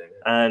question, David.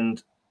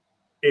 And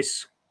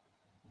it's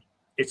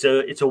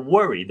a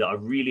worry that I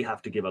really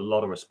have to give a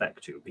lot of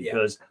respect to,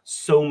 because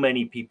so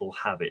many people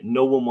have it.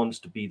 No one wants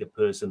to be the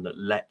person that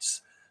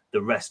lets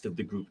the rest of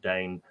the group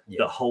down,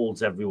 that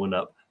holds everyone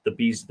up. It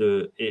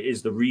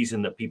is the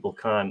reason that people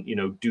can't,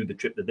 do the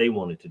trip that they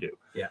wanted to do.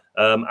 Yeah.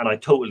 And I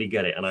totally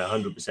get it, and I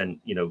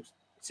 100%,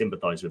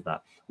 sympathize with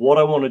that. What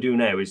I want to do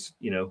now is,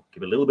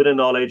 give a little bit of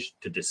knowledge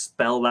to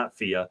dispel that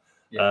fear.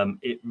 Yeah.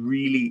 It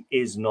really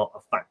is not a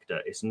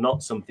factor. It's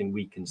not something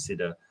we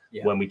consider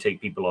when we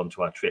take people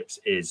onto our trips,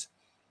 is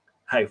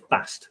how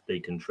fast they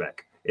can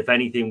trek. If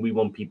anything, we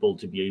want people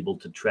to be able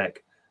to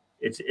trek.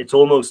 It's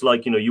almost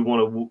like, you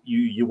want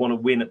to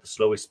win at the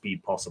slowest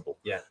speed possible.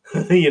 Yeah.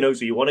 So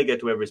you want to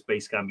get to Everest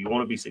Base Camp, you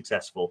want to be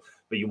successful,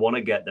 but you want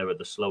to get there at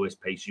the slowest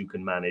pace you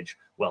can manage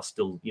while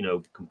still,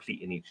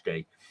 completing each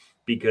day,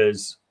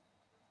 because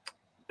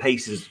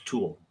pace is a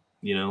tool,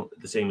 the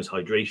same as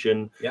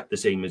hydration, the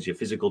same as your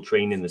physical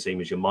training, the same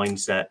as your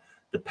mindset.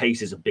 The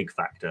pace is a big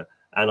factor.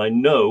 And I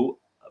know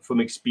from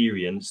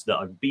experience that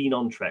I've been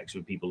on treks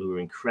with people who are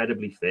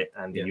incredibly fit,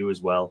 and you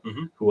as well,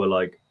 who are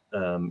like,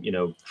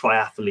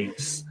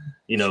 triathletes,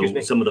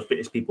 some of the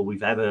fittest people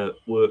we've ever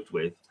worked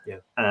with. Yeah.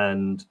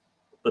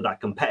 But that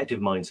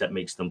competitive mindset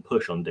makes them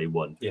push on day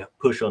 1,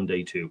 push on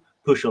day 2,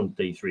 push on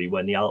day 3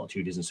 when the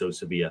altitude isn't so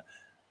severe.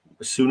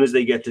 As soon as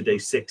they get to day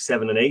 6,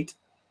 7, and 8,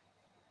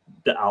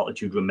 the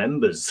altitude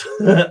remembers.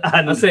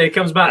 And I say it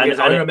comes back.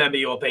 I remember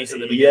your pace at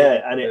the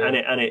beginning.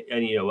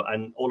 Yeah,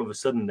 and all of a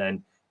sudden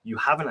then you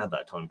haven't had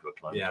that time to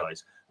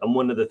acclimatize. And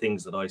one of the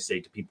things that I say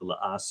to people that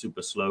are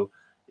super slow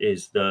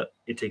is that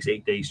it takes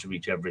 8 days to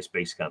reach Everest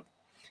Base Camp.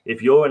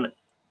 If you're an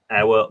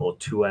hour or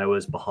 2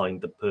 hours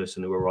behind the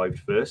person who arrived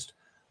first,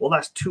 well,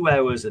 that's 2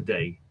 hours a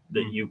day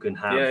that you can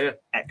have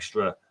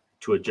extra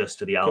to adjust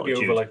to the altitude.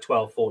 Could be over like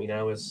 12, 14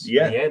 hours in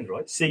the end,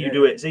 right? Say you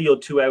do it. Say you're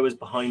 2 hours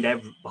behind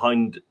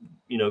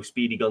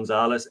Speedy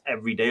Gonzalez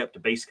every day up to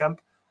base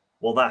camp.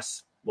 Well,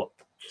 that's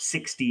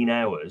 16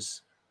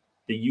 hours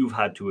that you've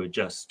had to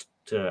adjust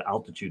to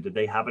altitude that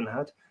they haven't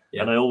had.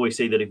 Yeah. And I always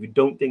say that if you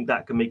don't think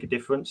that can make a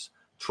difference,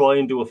 try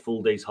and do a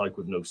full day's hike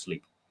with no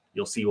sleep.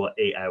 You'll see what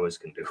 8 hours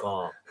can do.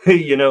 Oh.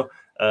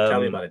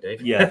 Tell me about it, Dave.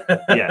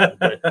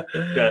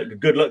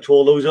 Good luck to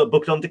all those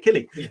booked on to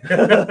Killy.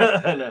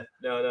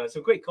 No,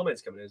 some great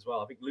comments coming in as well.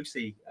 I think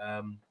Lucy,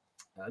 I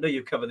know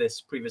you've covered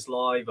this previous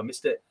live. I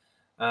missed it.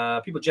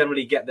 People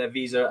generally get their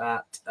visa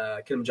at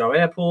Kilimanjaro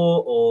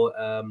Airport or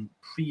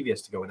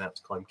previous to going out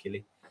to climb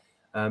Killy.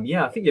 I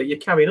think you're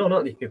carrying on,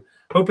 aren't you?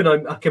 Hoping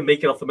I can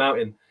make it off the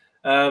mountain.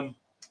 No,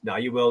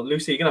 you will.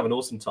 Lucy, you're going to have an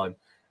awesome time.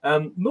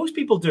 Most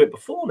people do it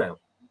before now.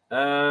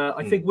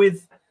 I think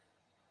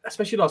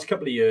especially the last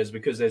couple of years,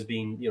 because there's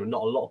been,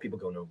 not a lot of people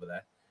going over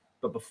there.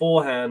 But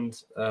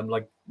beforehand,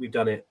 like we've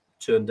done it,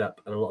 turned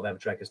up, and a lot of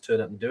Evertrekkers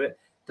turn up and do it.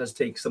 It does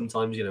take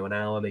sometimes, an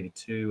hour, maybe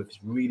 2. If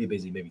it's really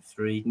busy, maybe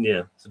 3.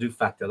 Yeah. So do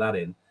factor that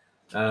in.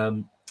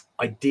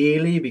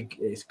 Ideally,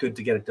 it's good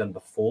to get it done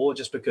before,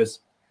 just because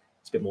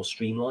it's a bit more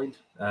streamlined.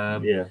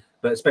 But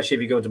especially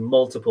if you go into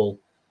multiple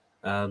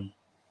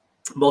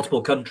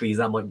countries,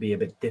 that might be a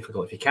bit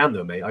difficult. If you can,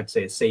 though, mate, I'd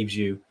say it saves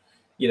you.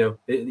 You're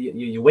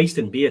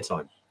wasting beer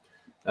time.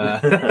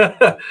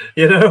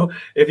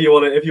 If you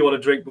want to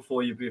drink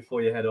before you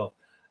head off.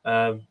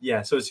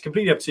 So it's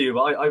completely up to you.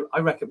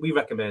 But we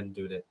recommend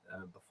doing it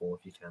before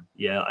if you can.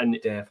 Yeah, and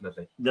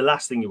definitely. The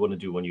last thing you want to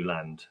do when you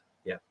land,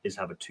 is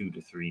have a 2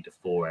 to 3 to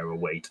 4 hour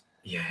wait.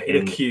 Yeah, in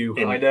a queue.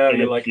 I know.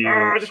 You're like,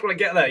 I just want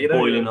to get there.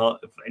 Boiling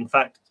hot. In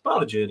fact, it's part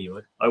of the journey,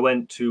 right? I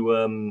went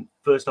to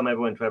first time I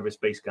ever went to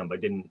Everest Base Camp.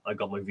 I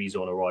got my visa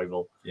on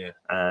arrival. Yeah,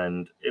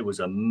 and it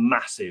was a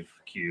massive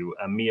queue.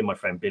 And me and my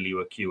friend Billy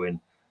were queuing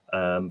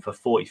for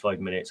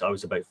 45 minutes. I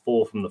was about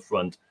 4 from the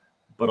front,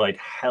 but I'd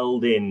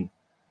held in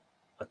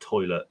a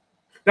toilet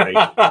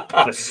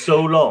right, for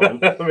so long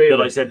Really?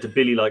 that I said to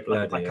Billy, like,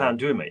 Bloody I hell. can't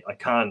do it, mate. I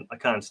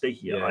can't stay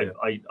here. Yeah,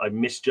 I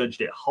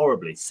misjudged it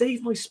horribly.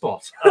 Save my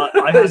spot.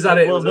 I had Is that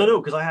to, it? well, Was no, it? no,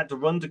 because I had to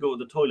run to go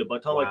to the toilet. By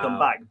the time I come Wow.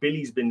 back,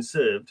 Billy's been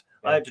served.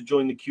 I Yeah. had to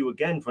join the queue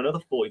again for another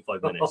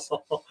 45 minutes.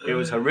 It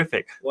was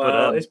horrific.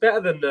 Well, but it's better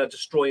than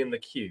destroying the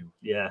queue.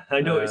 yeah,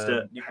 I noticed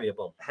nuclear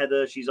bomb.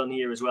 Heather, she's on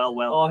here as well.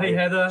 Well, Oh, hey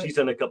Heather. she's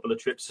done a couple of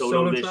trips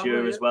solo this traveler,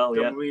 year as well.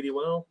 done Yeah, really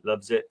well.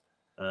 loves it.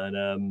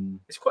 And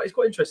It's quite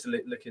interesting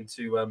looking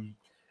to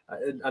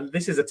and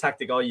this is a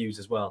tactic I use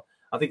as well.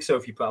 I think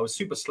Sophie put I was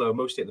super slow,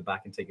 mostly at the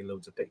back and taking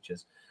loads of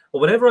pictures. But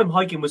whenever I'm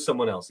hiking with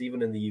someone else,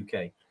 even in the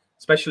UK,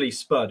 especially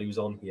Spud, who's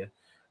on here,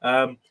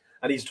 and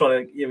he's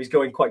trying to, he's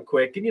going quite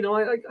quick, and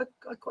I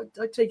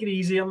take it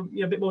easy. I'm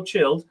a bit more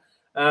chilled.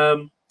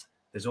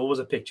 There's always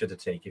a picture to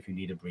take if you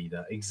need a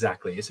breather.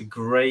 Exactly, it's a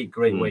great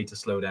way to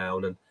slow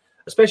down, and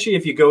especially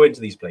if you go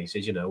into these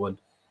places, and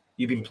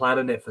you've been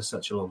planning it for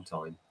such a long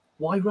time.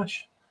 Why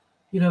rush?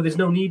 There's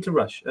no need to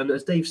rush. And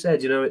as Dave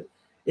said,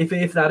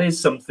 if that is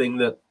something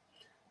that,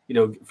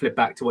 flip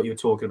back to what you were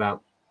talking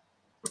about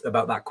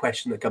that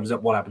question that comes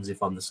up, what happens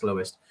if I'm the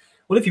slowest?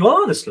 Well, if you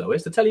are the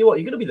slowest, I tell you what,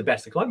 you're going to be the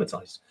best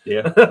acclimatized.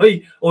 yeah,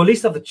 or at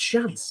least have the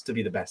chance to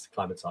be the best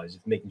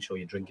acclimatized, making sure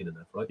you're drinking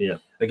enough, right? Yeah.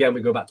 Again,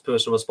 we go back to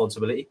personal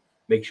responsibility.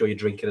 Make sure you're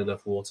drinking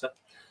enough water.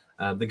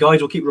 The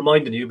guides will keep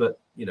reminding you, but,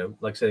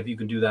 like I said, if you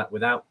can do that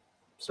without,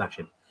 smash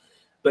him.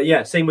 But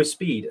yeah, same with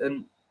speed.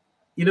 And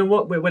you know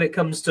what, when it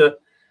comes to,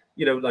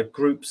 like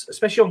groups,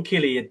 especially on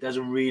Kili, it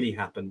doesn't really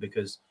happen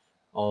because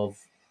of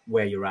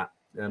where you're at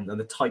and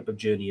the type of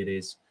journey it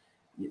is.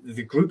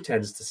 The group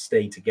tends to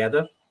stay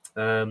together.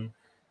 And,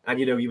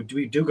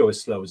 we do go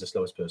as slow as the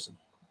slowest person,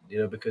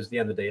 because at the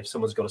end of the day, if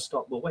someone's got to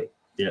stop, we'll wait.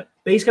 Yeah.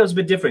 Base camp's a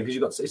bit different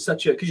because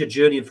because you're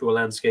journeying through a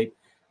landscape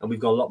and we've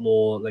got a lot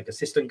more like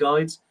assistant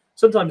guides.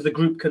 Sometimes the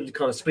group can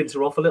kind of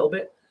splinter off a little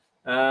bit.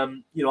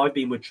 I've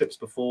been with trips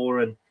before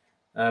and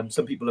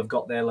some people have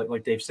got there,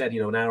 like Dave said,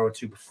 an hour or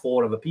two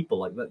before other people.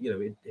 Like that,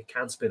 it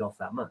can split off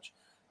that much.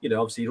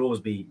 Obviously you'll always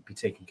be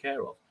taken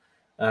care of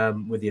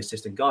with the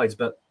assistant guides,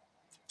 but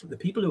the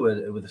people who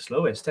are the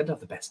slowest tend to have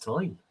the best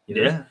time.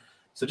 Yeah.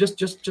 So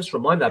just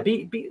remind that.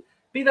 Be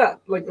that,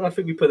 like I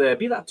think we put there.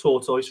 Be that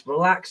tortoise.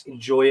 Relax,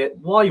 enjoy it.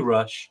 Why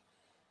rush?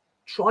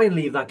 Try and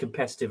leave that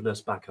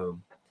competitiveness back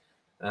home.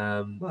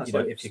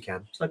 If you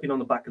can. It's like being on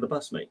the back of the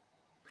bus, mate.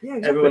 Yeah,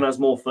 exactly. Everyone has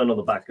more fun on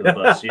the back of the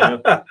bus, You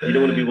don't want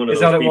to be one of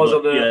Is those that people. It was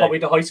on the Hot Way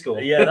to High School?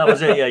 Yeah, that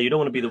was it. Yeah, you don't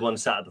want to be the one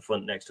sat at the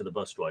front next to the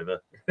bus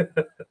driver.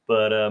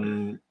 But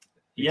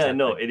yeah, Exactly.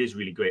 no, it is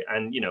really great.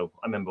 And I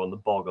remember on the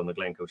bog on the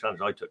Glencoe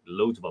Challenge, I took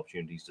loads of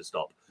opportunities to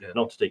stop,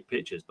 not to take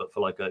pictures, but for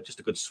like just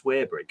a good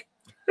swear break.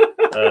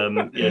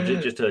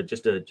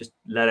 Just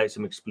let out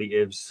some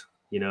expletives.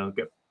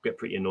 Get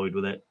pretty annoyed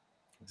with it.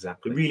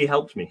 Exactly. It really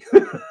helped me.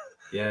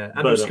 Yeah,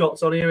 Andrew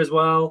Scott's on here as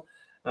well.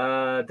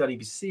 Done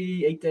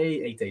EBC, 8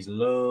 days,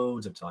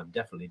 loads of time.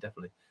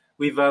 Definitely.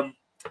 We've I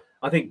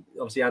think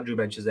obviously Andrew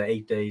mentions that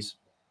 8 days,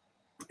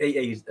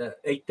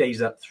 8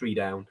 days up, 3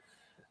 down.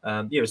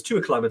 It's 2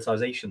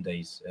 acclimatization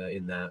days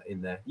in there.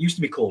 It used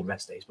to be called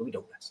rest days, but we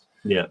don't rest.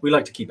 Yeah, we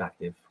like to keep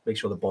active, make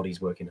sure the body's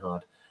working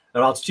hard.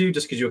 At altitude,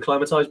 just because you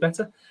acclimatize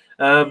better.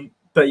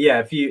 But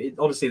yeah,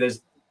 honestly,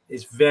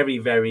 it's very,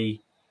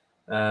 very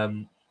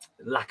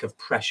lack of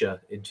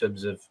pressure in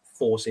terms of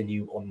forcing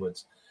you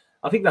onwards.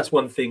 I think that's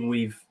one thing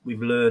we've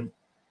learned,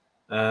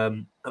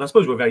 and I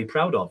suppose we're very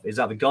proud of, is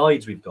that the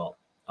guides we've got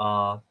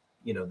are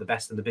the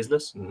best in the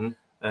business,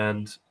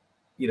 and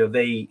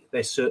they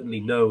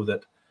certainly know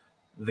that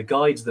the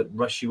guides that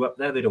rush you up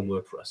there, they don't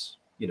work for us.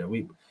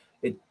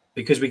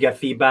 Because we get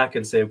feedback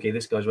and say, okay,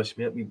 this guy's rushing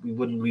me up, we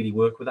wouldn't really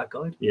work with that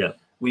guide. Yeah,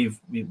 we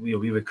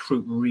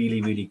recruit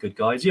really, really good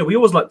guides. We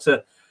always like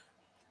to,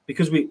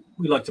 because we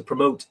like to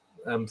promote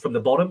from the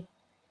bottom.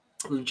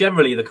 And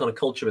generally, the kind of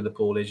culture in the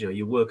pool is,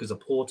 you work as a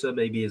porter,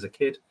 maybe as a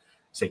kid,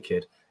 say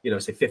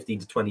 15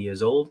 to 20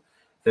 years old.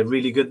 If they're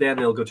really good then,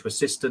 they'll go to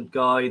assistant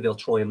guide, they'll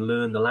try and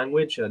learn the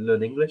language and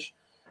learn English.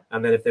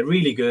 And then if they're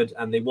really good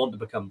and they want to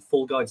become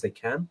full guides, they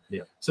can.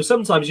 Yeah. So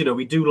sometimes,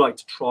 we do like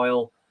to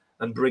trial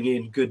and bring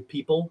in good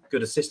people,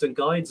 good assistant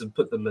guides, and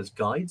put them as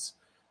guides.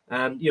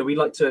 And, we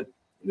like to,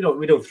 we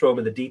don't throw them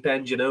in the deep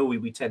end,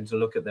 we tend to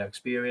look at their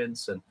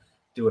experience and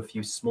do a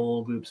few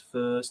small groups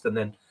first. And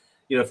then,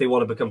 if they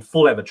want to become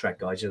full Evertrek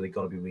guides, they've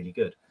got to be really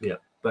good. Yeah.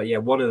 But yeah,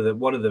 one of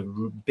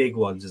the big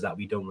ones is that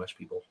we don't rush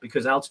people,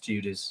 because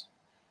altitude is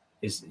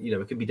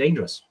it can be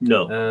dangerous.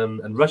 No.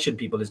 And rushing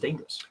people is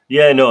dangerous.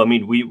 Yeah, no, I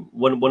mean,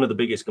 one of the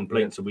biggest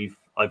complaints that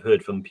I've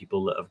heard from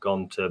people that have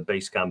gone to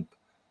base camp,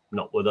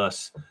 not with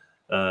us,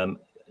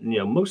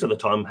 most of the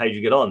time, how'd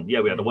you get on? Yeah,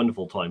 we had a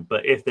wonderful time.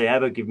 But if they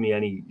ever give me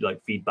any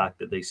like feedback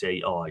that they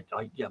say, oh,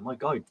 my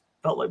guide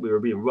felt like we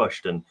were being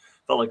rushed and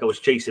felt like I was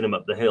chasing him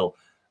up the hill,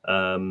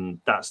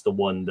 that's the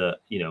one that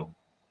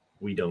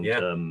we don't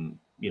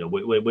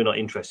we're not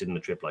interested in the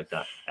trip like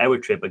that. Our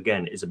trip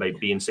again is about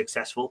being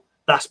successful.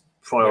 That's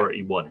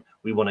priority one.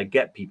 We want to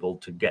get people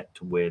to get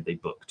to where they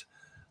booked.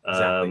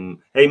 Exactly.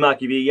 Hey,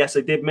 Marky V, yes,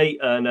 I did, mate.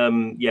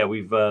 And yeah,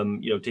 we've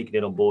taken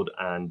it on board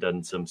and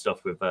done some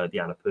stuff with the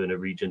Annapurna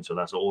region, so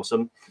that's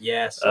awesome.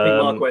 Yes, I think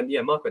Mark went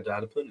to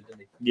Annapurna, didn't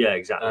he? Yeah,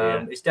 exactly.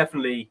 It's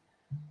definitely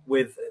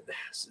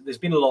there's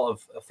been a lot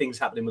of things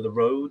happening with the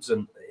roads,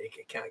 and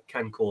it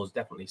can cause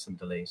definitely some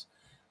delays.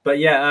 But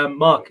yeah,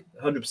 Mark,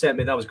 100%,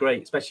 mate, that was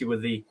great, especially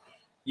with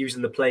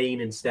using the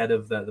plane instead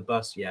of the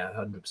bus. Yeah,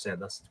 100%,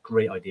 that's a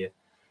great idea.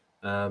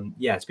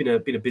 Yeah, it's been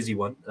a busy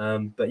one.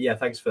 But yeah,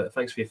 thanks for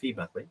your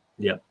feedback, mate.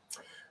 Yeah,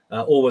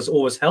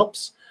 always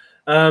helps.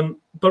 But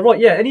right,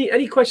 yeah,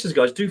 any questions,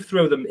 guys? Do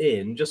throw them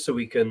in just so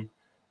we can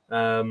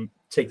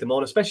take them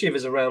on, especially if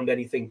it's around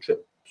anything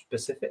trip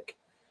specific.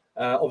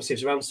 Obviously, if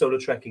it's around solo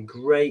trekking,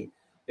 great.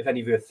 If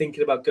any of you are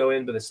thinking about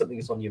going, but there's something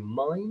that's on your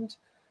mind,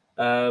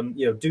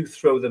 do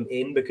throw them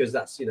in, because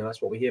that's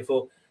what we're here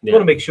for. We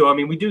want to make sure. I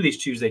mean, we do these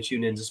Tuesday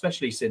tune-ins,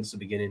 especially since the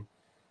beginning,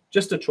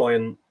 just to try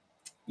and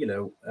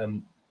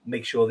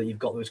make sure that you've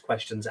got those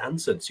questions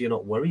answered, so you're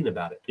not worrying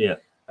about it. Yeah.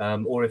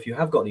 Or if you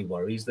have got any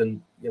worries,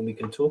 then we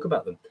can talk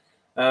about them.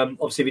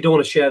 Obviously, if you don't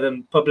want to share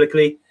them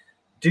publicly,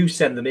 do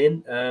send them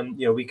in.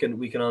 We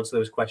can answer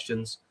those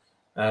questions,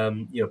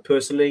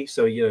 personally.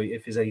 So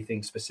if there's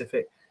anything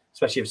specific,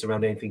 especially if it's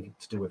around anything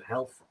to do with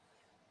health,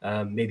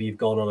 maybe you've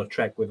gone on a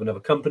trek with another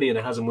company and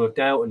it hasn't worked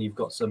out, and you've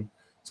got some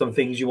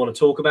things you want to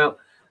talk about.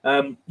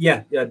 Don't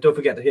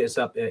forget to hit us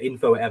up,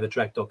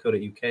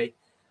 info@evertrek.co.uk,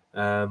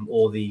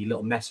 or the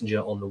little messenger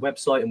on the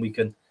website, and we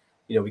can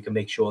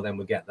make sure then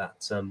we get that.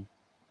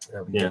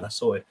 Get that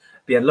sorted.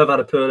 But yeah, love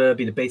Annapurna,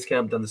 been to base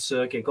camp, done the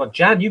circuit. God,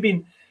 Jan, you've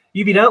been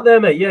out there,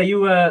 mate. Yeah, you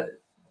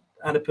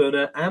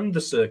Annapurna and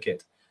the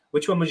circuit.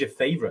 Which one was your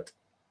favourite?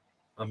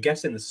 I'm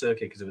guessing the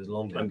circuit because it was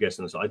longer. I'm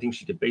guessing so. I think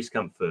she did base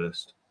camp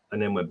first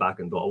and then went back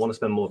and thought, I want to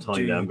spend more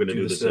time there. I'm going to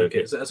do the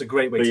circuit. So that's a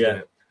great way to do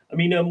it. I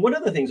mean, one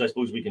of the things I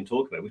suppose we can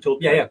talk about,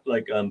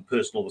 about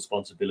personal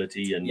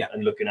responsibility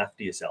and looking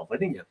after yourself. I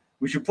think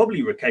we should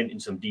probably recount in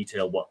some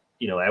detail what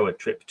our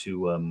trip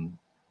to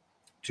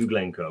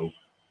Glencoe,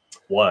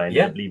 why I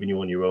ended up leaving you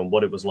on your own,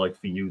 what it was like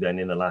for you then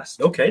in the last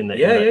in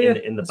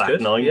the back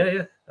good.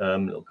 Nine.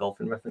 Little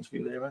golfing reference for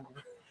you there, Andy.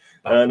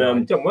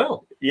 And done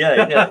well.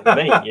 Yeah,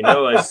 mate. I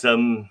was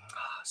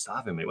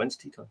starving, mate. When's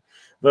tea time?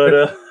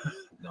 But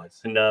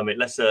nice. And mate,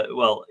 let's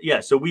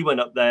so we went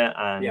up there,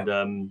 and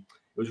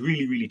it was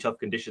really, really tough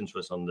conditions for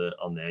us on there,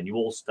 and you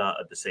all start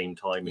at the same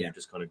time, and you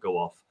just kind of go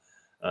off.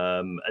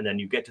 And then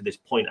you get to this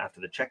point after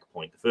the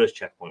checkpoint, the first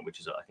checkpoint, which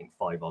is I think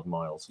 5 odd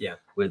miles,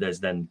 where there's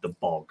then the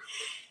bog,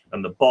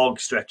 and the bog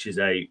stretches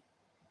out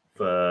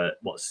for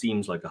what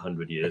seems like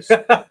 100 years,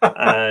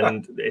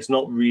 and it's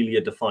not really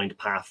a defined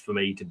path from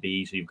A to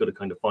B, so you've got to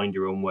kind of find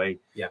your own way.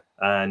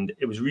 And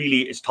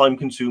it's time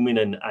consuming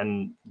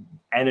and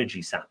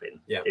energy sapping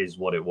is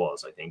what it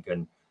was, I think.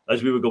 And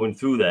as we were going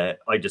through there,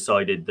 I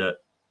decided that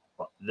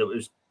there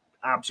was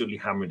absolutely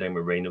hammering down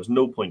with rain. There was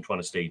no point trying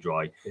to stay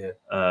dry.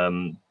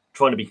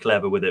 Trying to be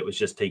clever with it was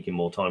just taking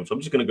more time. So I'm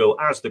just going to go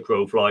as the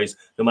crow flies,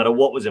 no matter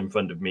what was in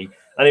front of me.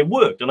 And it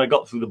worked. And I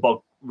got through the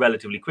bog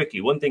relatively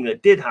quickly. One thing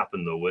that did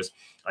happen, though, was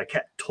I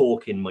kept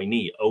torquing my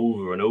knee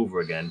over and over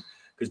again,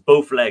 because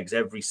both legs,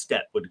 every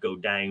step would go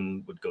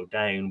down, would go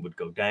down, would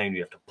go down.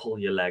 You have to pull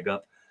your leg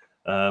up.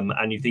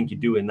 And you think you're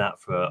doing that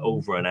for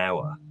over an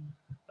hour.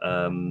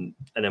 And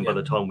then by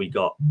the time we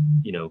got,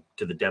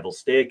 to the Devil's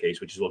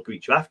Staircase, which is what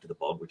greets you after the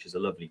bog, which is a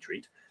lovely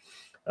treat.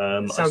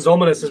 Sounds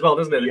ominous as well,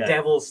 doesn't it? The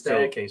Devil's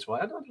Staircase.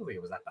 Well, I don't think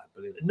it was that bad,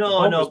 but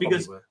no,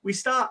 because we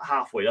start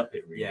halfway up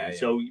it, really.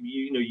 So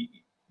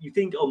you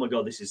think, oh my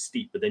god, this is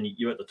steep, but then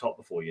you're at the top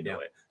before you know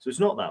it. So it's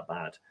not that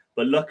bad.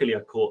 But luckily, I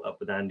caught up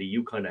with Andy.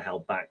 You kind of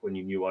held back when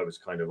you knew I was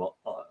kind of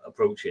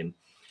approaching,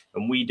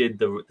 and we did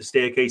the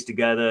staircase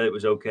together. It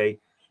was okay.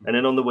 And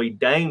then on the way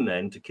down,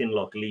 then to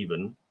Kinloch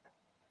Leven,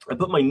 I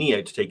put my knee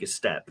out to take a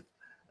step.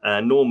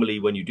 And normally,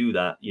 when you do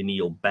that, your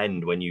knee will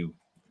bend when you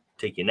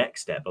take your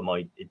next step, but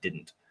it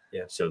didn't.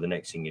 So the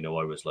next thing you know,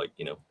 I was like,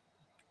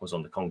 was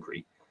on the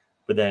concrete.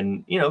 But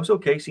then, it was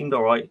okay, seemed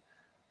all right.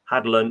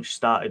 Had lunch,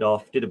 started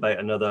off, did about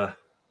another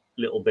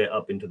little bit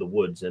up into the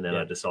woods, and then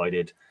I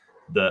decided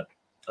that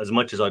as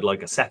much as I'd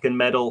like a second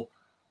medal,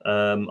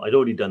 I'd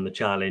already done the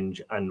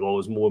challenge, and what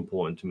was more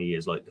important to me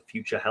is like the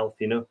future health,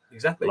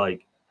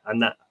 Exactly.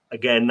 And that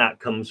again, that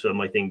comes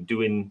from, I think,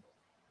 doing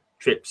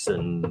trips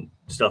and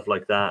stuff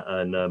like that,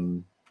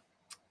 and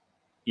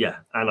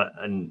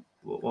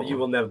you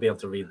will never be able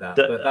to read that.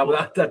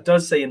 But that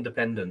does say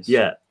independence.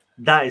 Yeah,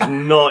 that is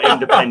not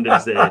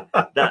independence there.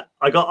 That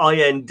I got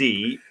IND,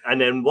 and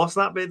then what's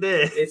that bit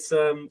there? It's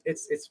written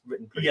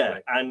pretty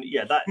quick. And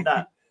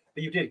that.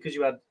 But you did, because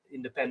you had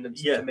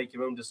independence to make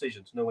your own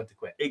decisions, know when to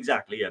quit.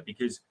 Exactly,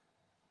 because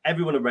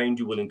everyone around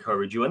you will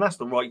encourage you, and that's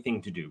the right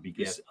thing to do,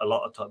 because a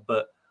lot of time.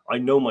 But I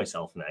know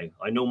myself now.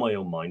 I know my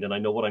own mind, and I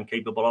know what I'm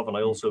capable of, and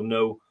I also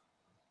know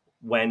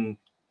when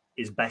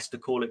is best to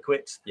call it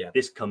quits.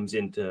 This comes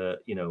into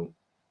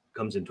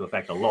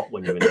effect a lot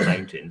when you're in the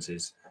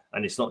mountains,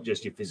 and it's not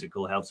just your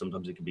physical health.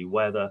 Sometimes it can be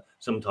weather,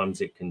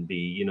 sometimes it can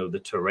be the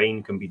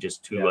terrain can be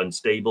just too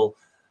unstable,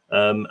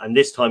 and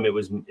this time it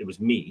was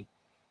me.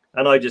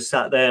 And I just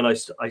sat there and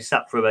I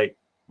sat for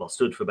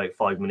stood for about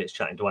 5 minutes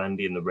chatting to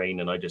Andy in the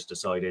rain. And I just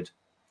decided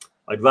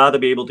I'd rather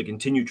be able to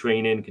continue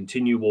training,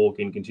 continue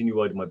walking, continue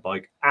riding my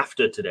bike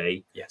after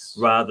today,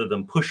 rather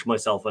than push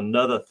myself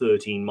another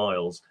 13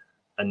 miles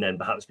and then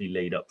perhaps be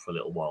laid up for a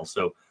little while.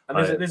 So, and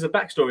there's a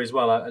backstory as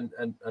well.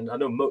 And I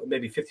know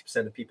maybe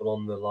 50% of people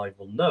on the live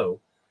will know,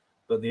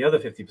 but the other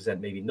 50%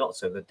 maybe not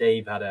so. That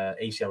Dave had a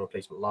ACL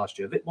replacement last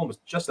year. One was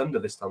just under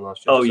this time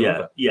last year. Oh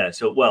yeah, yeah.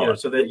 So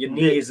so that your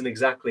knee isn't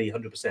exactly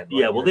 100%. Right?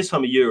 Yeah. Well, this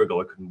time a year ago,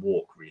 I couldn't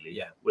walk really.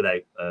 Yeah.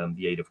 Without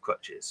the aid of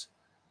crutches,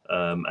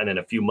 and then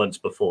a few months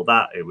before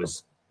that, it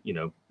was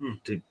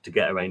to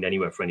get around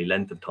anywhere for any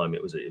length of time,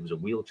 it was a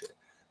wheelchair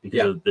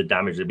because of the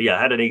damage. But yeah,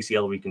 I had an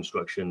ACL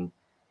reconstruction,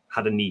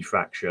 had a knee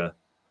fracture,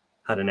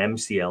 had an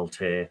MCL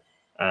tear.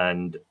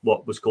 And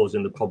what was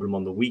causing the problem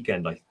on the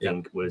weekend, I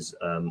think, was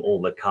all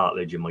the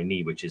cartilage in my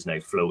knee, which is now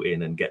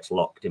floating and gets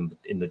locked in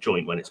the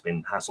joint when it's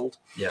been hassled.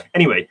 Yeah.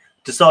 Anyway,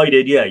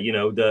 decided,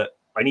 that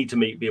I need to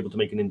be able to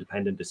make an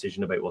independent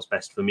decision about what's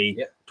best for me.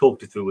 Yeah.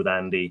 Talked it through with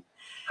Andy,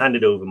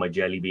 handed over my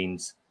jelly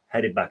beans,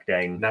 headed back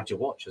down. Nabbed your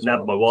watch as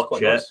Nabbed well. my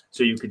watch, nice.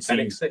 So you could see.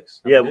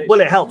 NX6. Yeah, well,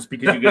 it helps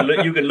because you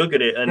can look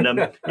at it. And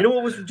you know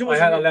what was?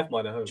 I left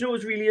mine at home. Do you know what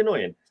was really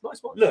annoying? It's a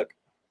nice watch. Look,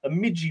 a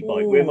midgie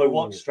bite where my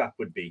watch strap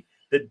would be.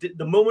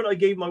 The moment I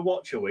gave my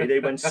watch away,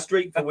 they went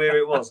straight for where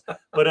it was.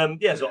 But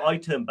so I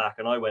turned back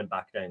and I went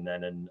back down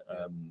then and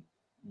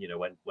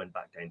went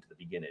back down to the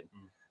beginning.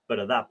 But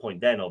at that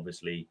point then,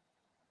 obviously,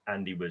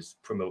 Andy was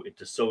promoted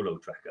to solo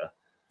trekker.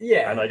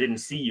 Yeah. And I didn't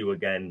see you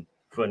again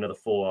for another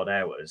 4 odd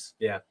hours.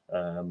 Yeah.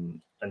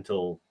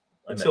 Until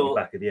I met you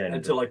back at the end.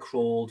 Until I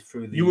crawled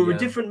through the... You were a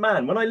different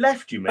man. When I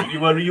left you, mate, you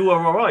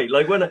were all right.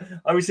 Like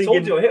when I was thinking... I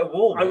told you I hit a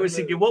wall. I was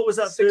thinking, what was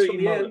that 30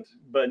 moment?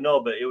 But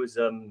it was...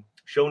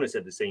 Shona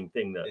said the same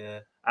thing,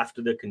 that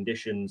after the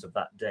conditions of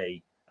that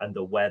day and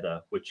the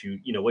weather, which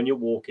when you're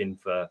walking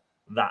for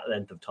that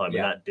length of time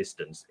and that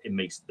distance, it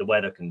makes the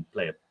weather can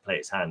play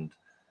its hand.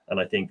 And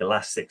I think the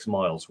last 6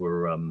 miles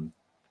were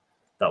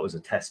that was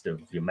a test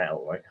of your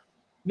mettle, right?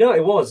 No,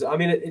 it was. I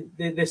mean,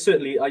 there's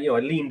certainly I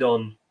leaned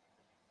on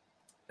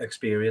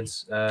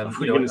experience. I thought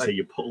you were going to say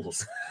your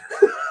pulls.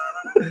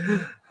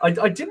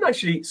 I didn't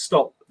actually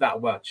stop that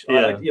much.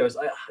 Yeah.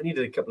 I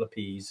needed a couple of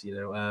peas.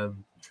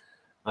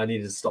 I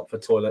needed to stop for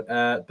toilet.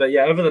 But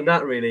yeah, other than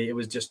that, really, it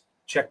was just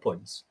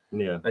checkpoints.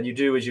 Yeah. And you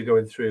do as you're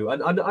going through.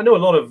 And I know a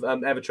lot of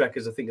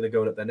Evertrekkers are thinking of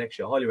going up there next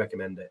year. I highly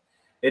recommend it.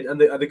 And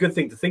the good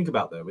thing to think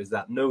about, though, is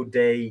that no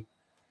day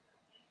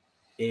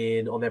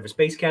on Everest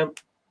Base Camp,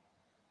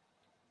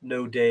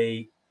 no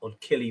day on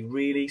Killy,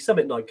 really,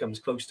 Summit Night comes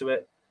close to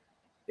it,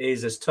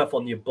 is as tough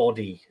on your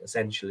body,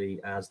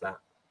 essentially, as that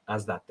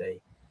day.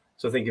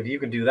 So I think if you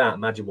can do that,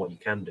 imagine what you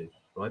can do,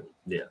 right?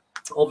 Yeah.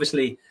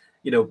 Obviously,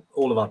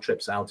 all of our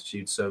trips are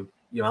altitude, so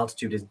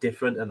altitude is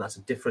different, and that's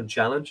a different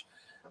challenge.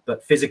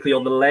 But physically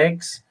on the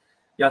legs,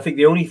 I think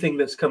the only thing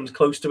that comes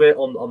close to it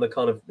on the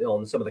kind of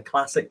on some of the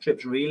classic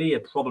trips really,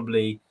 it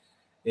probably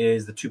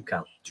is the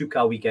Toubkal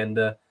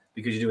weekender,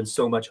 because you're doing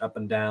so much up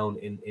and down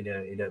in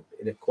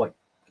a quite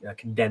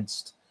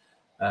condensed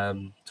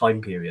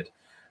time period.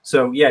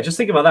 So yeah, just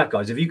think about that,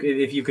 guys. If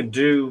you can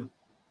do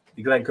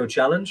the Glencoe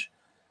challenge,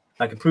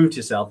 I can prove to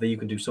yourself that you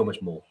can do so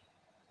much more.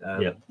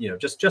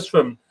 Just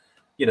from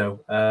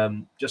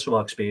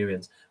our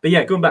experience. But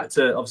yeah, going back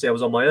to, obviously I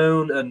was on my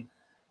own, and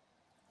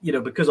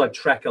because I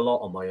trek a lot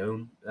on my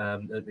own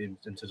in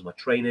terms of my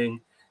training,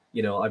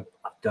 I've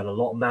done a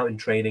lot of mountain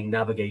training,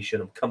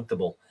 navigation. I'm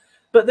comfortable,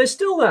 but there's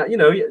still that,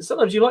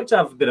 sometimes you like to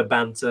have a bit of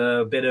banter,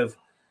 a bit of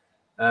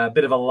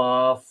a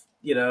laugh,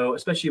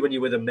 especially when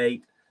you're with a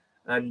mate,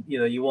 and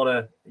you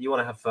want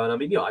to have fun. I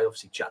mean, I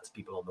obviously chat to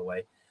people on the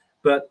way,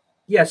 but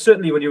yeah,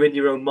 certainly when you're in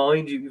your own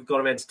mind, you've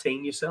got to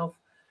entertain yourself.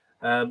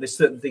 There's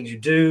certain things you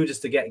do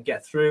just to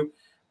get through,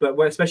 but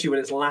especially when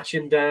it's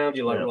lashing down,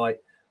 you're like,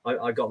 right,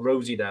 I got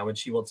Rosie now, and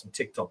she wants some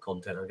TikTok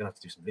content. I'm gonna have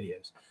to do some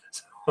videos.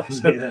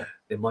 So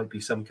there might be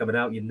some coming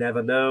out. You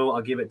never know.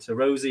 I'll give it to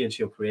Rosie, and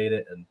she'll create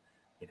it, and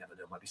you never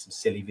know. Might be some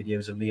silly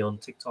videos of me on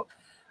TikTok.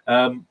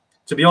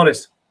 To be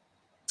honest,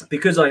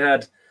 because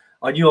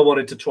I knew I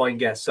wanted to try and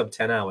get sub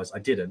 10 hours. I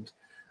didn't.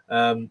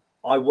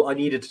 I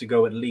needed to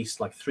go at least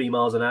like 3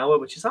 miles an hour,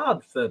 which is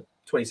hard for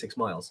 26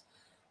 miles.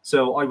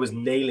 So I was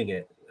nailing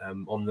it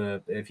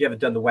if you ever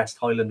done the West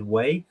Highland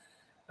Way,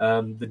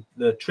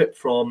 the trip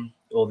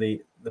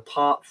the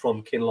part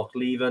from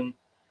Kinlochleven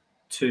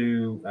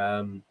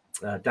to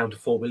down to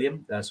Fort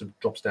William, so it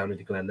drops down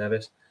into Glen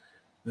Nevis.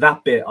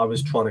 That bit I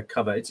was trying to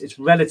cover. It's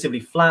relatively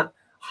flat,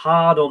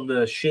 hard on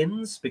the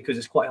shins because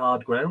it's quite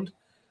hard ground,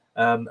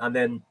 and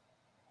then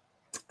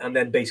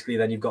basically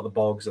then you've got the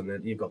bogs, and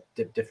then you've got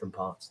different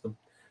parts.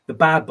 The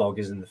bad bog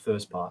is in the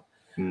first part.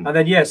 And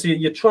then so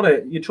you're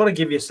trying to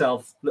give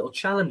yourself little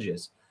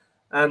challenges,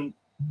 and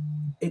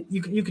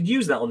you could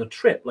use that on a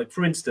trip. Like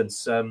for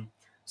instance,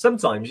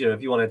 sometimes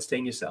if you want to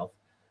entertain yourself,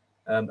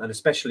 and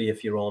especially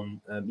if you're on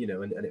and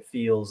it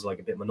feels like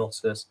a bit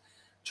monotonous,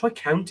 try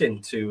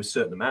counting to a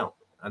certain amount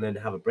and then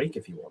have a break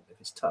if you want, if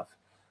it's tough.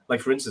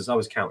 Like for instance, I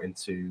was counting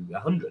to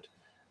 100,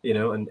 you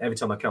know, and every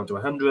time I count to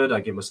 100, I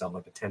give myself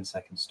like a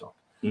 10-second stop.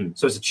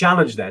 So it's a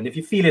challenge then. If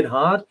you're feeling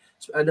hard,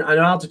 and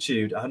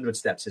altitude, 100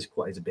 steps is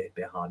a bit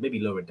hard. Maybe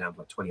lower it down to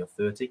like 20 or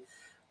 30.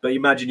 But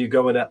imagine you're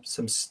going up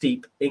some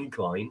steep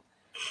incline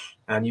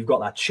and you've got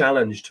that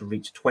challenge to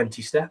reach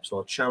 20 steps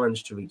or a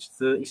challenge to reach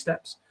 30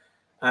 steps.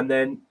 And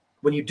then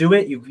when you do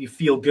it, you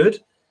feel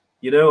good.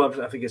 You know,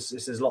 I think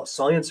there's a lot of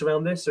science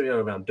around this, so, you know,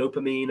 around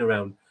dopamine,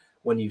 around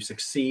when you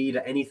succeed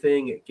at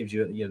anything, it gives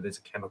you, you know, there's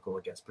a chemical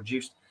that gets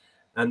produced.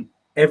 And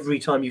every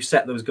time you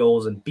set those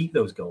goals and beat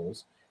those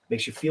goals,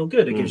 makes you feel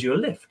good. It gives you a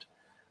lift.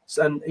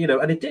 So, and, you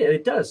know, and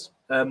it does.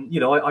 You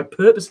know, I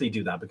purposely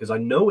do that because I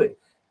know it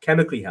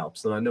chemically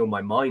helps, and I know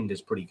my mind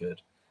is pretty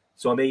good.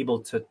 So I'm able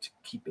to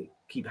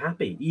keep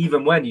happy,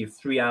 even when you're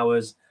 3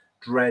 hours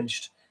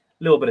drenched,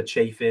 a little bit of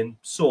chafing,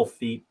 sore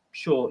feet,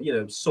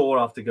 sore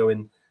after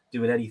doing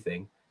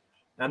anything.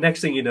 And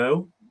next thing you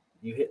know,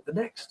 you hit the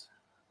next.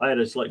 I had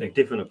a slightly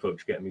different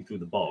approach getting me through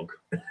the bog.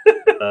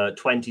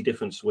 20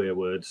 different swear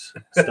words,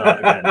 start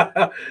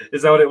again.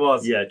 Is that what it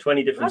was? Yeah,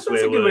 20 different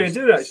swear words, way to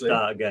do it, actually.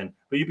 Start again.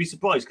 But you'd be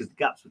surprised because the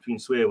gaps between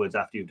swear words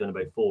after you've done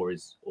about 4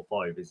 or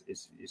 5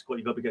 is quite,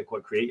 you've got to get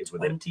quite creative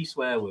with it. 20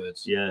 swear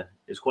words. Yeah,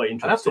 it's quite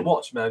interesting. I have to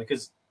watch, man,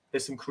 because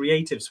there's some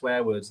creative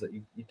swear words that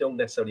you don't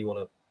necessarily want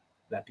to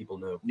let people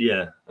know.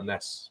 Yeah.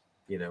 Unless,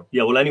 you know.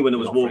 Yeah, well, anyone that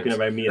was walking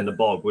around me in the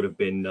bog would have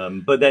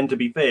been... but then, to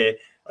be fair,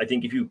 I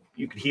think if you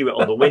could hear it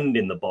on the wind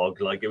in the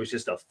bog, like, it was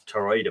just a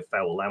tirade of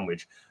foul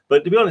language.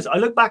 But to be honest, I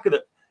look back at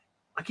it,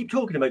 I keep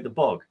talking about the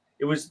bog.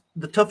 It was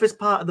the toughest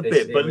part of the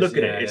bit, but look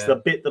at it. It's the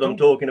bit that I'm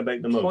talking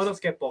about the most. Try not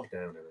to get bogged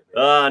down in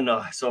it.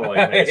 No, it's all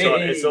right, mate.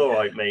 It's all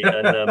right, mate.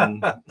 And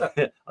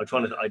I'm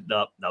trying to...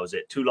 no, that was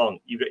it. Too long.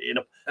 You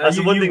know, that's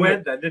the one thing.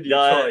 Went then, didn't you?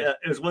 Yeah,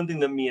 it was one thing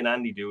that me and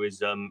Andy do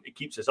is it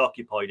keeps us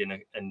occupied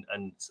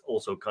and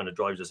also kind of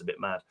drives us a bit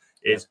mad.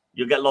 Is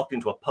you'll get locked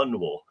into a pun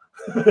war.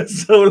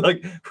 So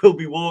like we'll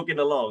be walking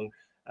along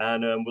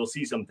and we'll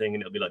see something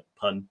and it'll be like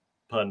pun,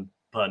 pun,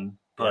 pun,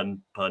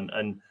 pun, pun,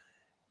 and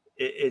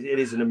it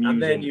is an amusing.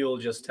 And then you'll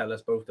just tell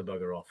us both to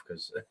bugger off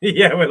because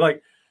we're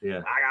like,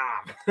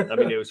 I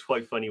mean, it was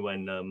quite funny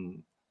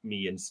when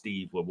me and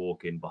Steve were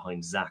walking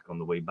behind Zach on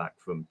the way back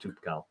from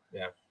Toubkal.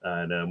 Yeah,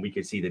 and we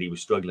could see that he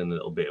was struggling a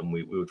little bit, and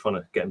we were trying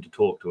to get him to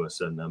talk to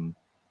us, and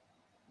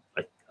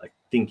I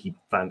think he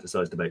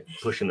fantasized about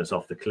pushing us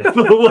off the cliff at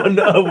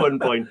one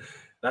point.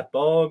 That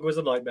bog was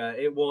a nightmare.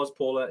 It was,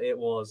 Paula. It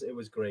was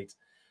great.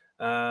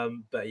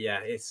 But yeah,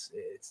 it's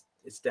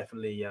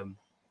definitely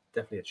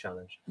a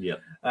challenge. Yeah.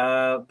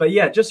 But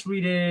yeah, just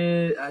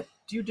reading.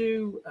 Do you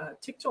do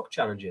TikTok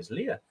challenges,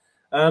 Leah?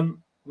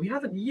 We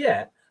haven't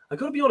yet. I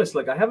got to be honest.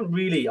 Like, I haven't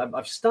really.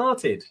 I've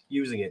started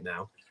using it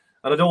now,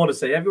 and I don't want to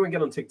say everyone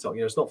get on TikTok.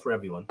 You know, it's not for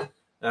everyone.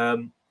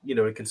 You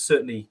know, it can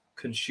certainly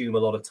consume a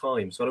lot of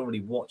time, so I don't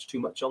really watch too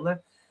much on there.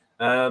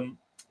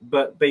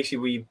 But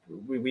basically,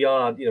 we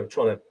are, you know,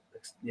 trying to,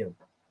 you know,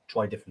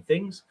 try different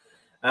things.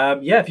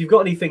 If you've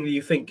got anything that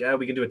you think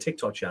we can do a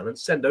TikTok challenge,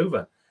 send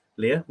over,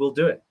 Leah. We'll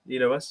do it. You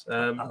know us.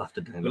 I'll have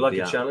to download we like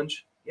a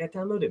challenge. Yeah,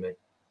 download it, mate.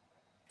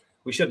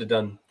 We should have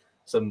done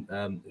some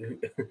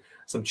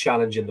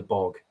challenge in the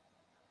bog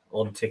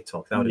on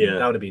TikTok. That would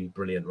have been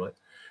brilliant, right?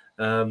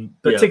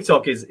 But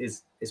TikTok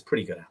is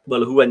pretty good.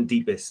 Well, who went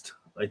deepest?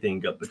 I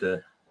think up at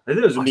the. I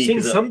think it was me. I've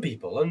seen some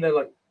people, and they're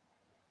like,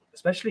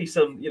 especially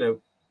some, you know,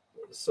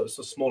 so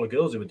smaller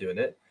girls who were doing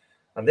it,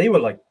 and they were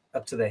like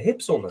up to their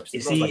hips almost. You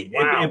see, like,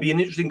 wow. It'd be an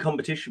interesting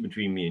competition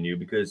between me and you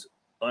because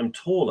I'm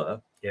taller,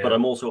 but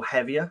I'm also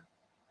heavier.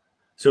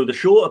 So the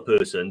shorter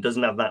person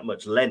doesn't have that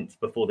much length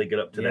before they get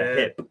up to their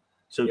hip.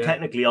 So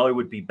technically, I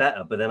would be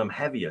better, but then I'm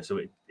heavier,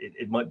 so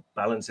it might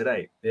balance it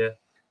out. Yeah.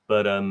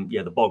 But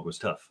the bog was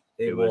tough.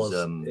 It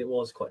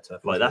was quite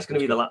tough. Like that's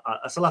going to be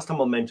that's the last time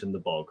I mentioned the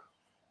bog.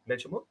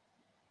 Mention what?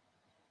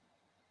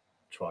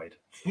 Tried.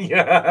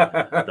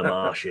 The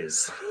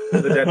marshes.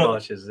 The dead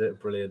marshes.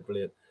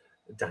 Brilliant.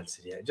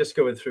 Dancing, just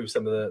going through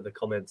some of the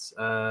comments.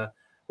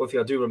 One thing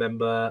I do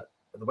remember,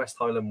 the West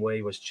Highland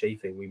Way was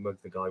chafing. We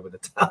mugged the guy with a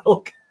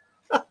talc.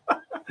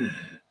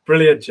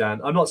 Brilliant,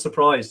 Jan. I'm not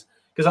surprised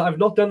because I've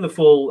not done the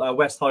full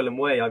West Highland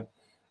Way.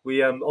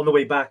 We on the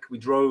way back, we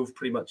drove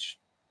pretty much,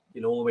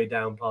 you know, all the way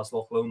down past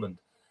Loch Lomond,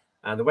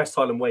 and the West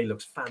Highland Way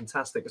looks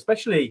fantastic,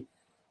 especially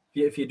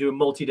if you do a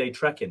multi-day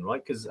trekking,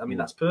 right? Because I mean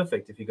that's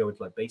perfect if you go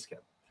into like base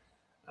camp.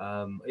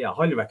 I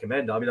highly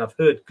recommend it. I mean, I've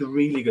heard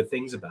really good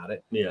things about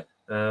it. Yeah.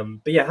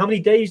 But yeah, how many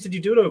days did you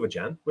do it over,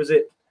 Jan? Was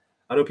it?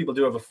 I know people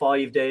do over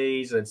 5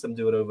 days, and some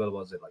do it over,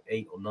 was it like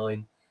 8 or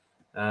 9?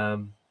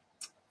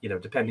 You know,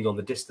 depending on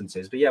the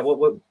distances. But yeah,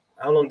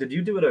 how long did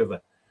you do it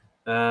over?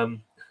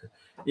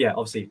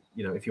 Obviously,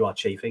 you know, if you are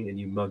chafing and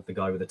you mug the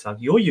guy with the talc,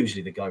 you're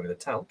usually the guy with the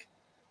talc.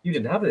 You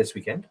didn't have it this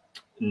weekend.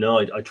 No,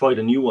 I tried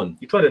a new one.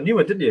 You tried a new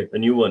one, didn't you? A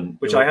new one,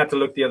 which I had to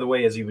look the other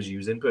way as he was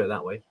using. Put it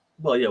that way.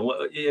 Well, yeah,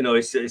 you know,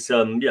 it's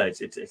an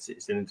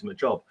intimate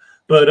job,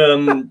 but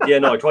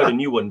I tried a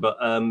new one, but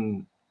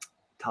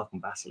talc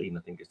and Vaseline,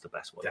 I think, is the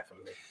best one.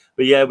 Definitely.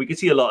 But yeah, we could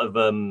see a lot of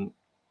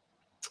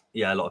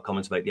yeah, a lot of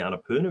comments about the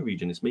Annapurna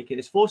region.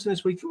 It's forcing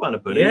its way through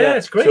Annapurna. Yeah,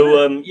 it's great.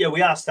 So yeah,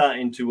 we are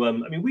starting to. I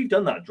mean, we've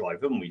done that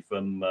drive, haven't we?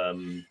 From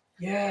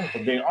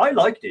I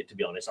liked it, to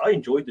be honest. I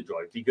enjoyed the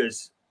drive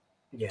because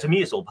to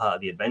me, it's all part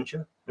of the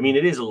adventure. I mean,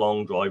 it is a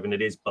long drive and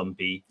it is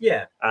bumpy.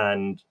 Yeah,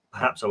 and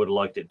perhaps I would have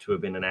liked it to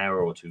have been an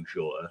hour or two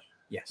shorter.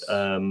 Yes.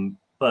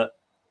 But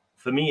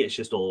for me, it's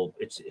just all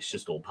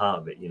part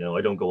of it. You know,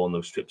 I don't go on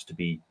those trips to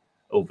be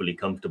overly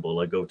comfortable.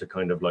 I go to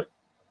kind of like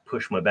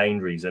push my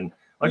boundaries, and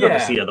I got to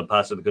see other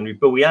parts of the country.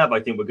 But I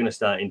think we're going to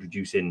start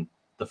introducing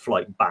the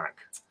flight back.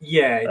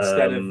 Yeah,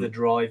 instead of the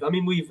drive. I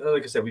mean,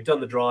 like I said, we've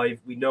done the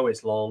drive. We know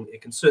it's long.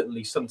 It can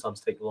certainly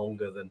sometimes take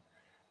longer than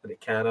it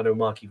can. I know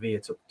Marky V,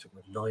 it took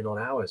 9 odd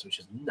hours, which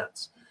is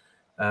nuts.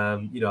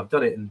 You know, I've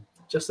done it in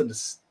just under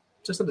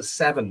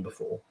 7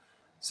 before.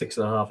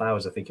 6.5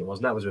 hours, I think it was,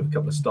 and that was with a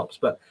couple of stops.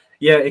 But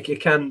yeah, it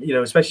can, you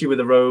know, especially with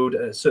the road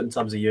at certain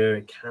times of year,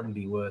 it can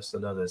be worse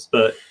than others.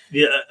 But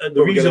yeah,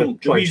 the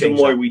reason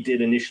why we did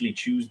initially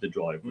choose the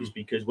drive was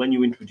because when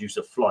you introduce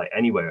a flight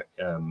anywhere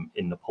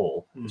in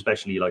Nepal,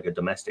 especially like a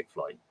domestic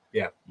flight,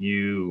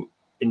 you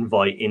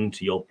invite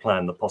into your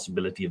plan the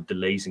possibility of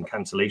delays and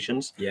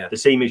cancellations. Yeah, the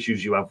same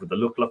issues you have with the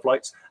local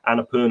flights.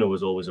 Annapurna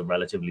was always a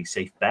relatively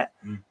safe bet,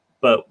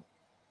 but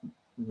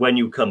when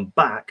you come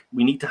back,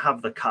 we need to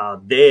have the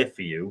car there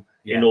for you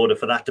in order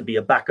for that to be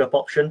a backup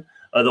option.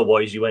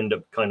 Otherwise, you end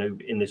up kind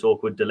of in this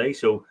awkward delay.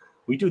 So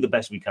we do the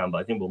best we can, but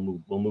I think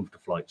we'll move to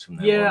flights from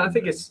there. Yeah, I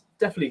think it's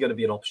definitely going to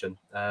be an option.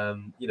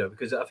 You know,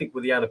 because I think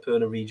with the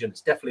Annapurna region, it's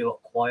definitely a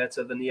lot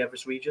quieter than the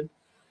Everest region.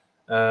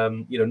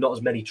 You know, not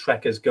as many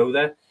trekkers go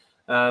there,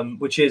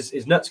 which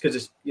is nuts because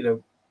it's, you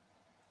know,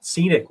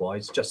 scenic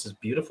wise, just as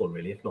beautiful,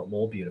 really, if not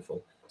more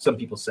beautiful. Some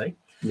people say.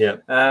 Yeah.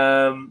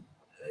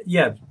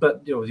 Yeah,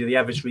 but you know, the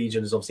Everest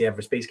region is obviously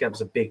Everest Base Camp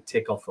is a big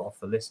tick off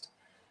the list.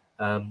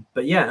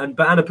 But yeah,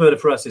 but Annapurna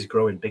for us is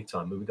growing big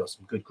time. We've got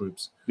some good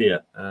groups. Yeah.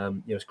 You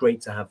know, it's great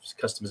to have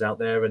customers out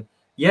there, and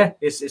yeah,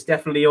 it's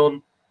definitely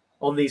on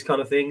these kind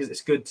of things.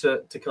 It's good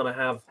to kind of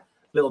have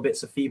little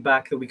bits of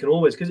feedback that we can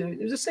always, because it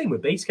was the same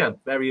with Base Camp.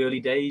 Very early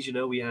days, you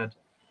know, we had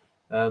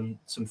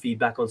some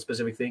feedback on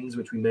specific things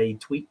which we made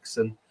tweaks,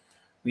 and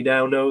we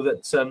now know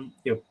that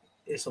you know,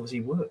 this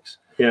obviously works.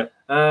 Yeah.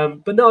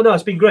 But no,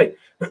 it's been great.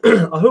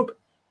 I hope,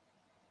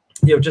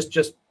 you know, just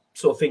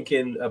sort of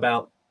thinking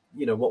about,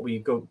 you know, what we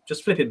go,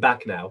 just flipping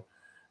back now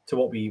to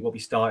what we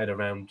started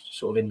around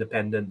sort of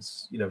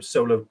independence, you know,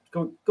 solo,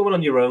 going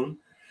on your own,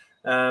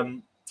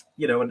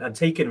 you know, and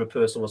taking a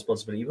personal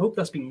responsibility. We hope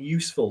that's been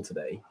useful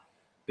today,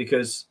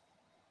 because,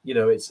 you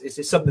know,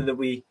 it's something that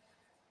we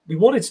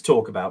wanted to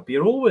talk about, but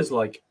you're always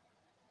like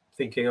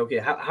thinking, okay,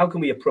 how can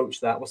we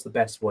approach that? What's the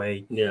best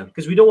way? Yeah.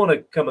 Because we don't want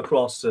to come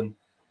across and,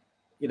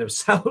 you know,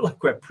 sound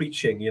like we're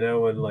preaching, you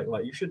know, and like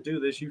you should do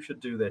this, you should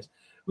do this.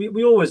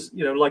 We always,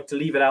 you know, like to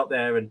leave it out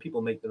there and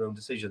people make their own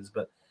decisions.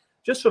 But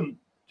just from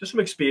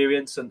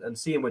experience and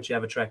seeing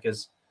whichever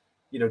trekkers,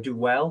 you know, do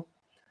well,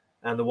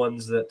 and the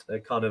ones that are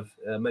kind of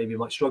maybe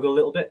might struggle a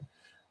little bit.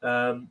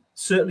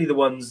 Certainly the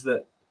ones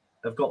that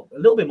have got a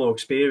little bit more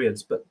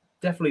experience, but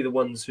definitely the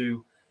ones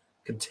who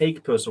can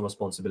take personal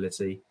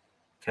responsibility,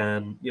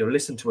 can, you know,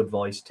 listen to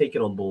advice, take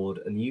it on board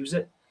and use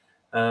it.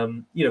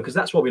 You know, because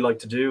that's what we like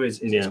to do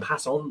is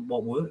pass on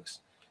what works,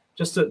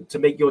 just to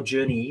make your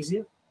journey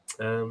easier.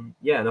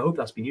 Yeah, and I hope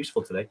that's been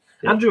useful today.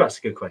 Yeah. Andrew asked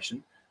a good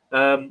question.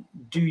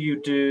 Do you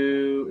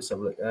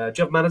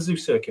have Manaslu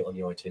circuit on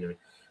your itinerary?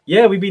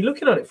 Yeah, we've been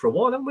looking at it for a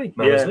while, haven't we?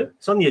 Manaslu? Yeah,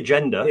 it's on the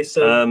agenda. It's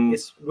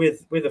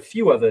with a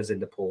few others in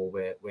Nepal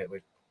where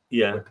we're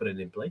putting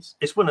it in place.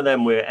 It's one of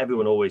them where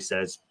everyone always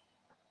says,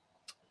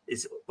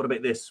 what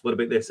about this? What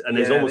about this? And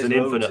there's almost an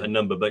infinite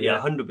number. But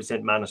 100%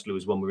 Manaslu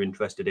is one we're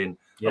interested in,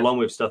 along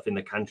with stuff in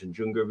the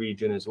Kanchenjunga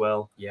region as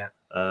well. Yeah.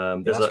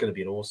 That's going to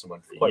be an awesome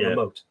one. Quite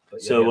remote.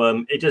 But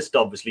it just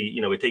obviously,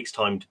 you know, it takes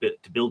time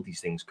to build these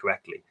things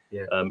correctly.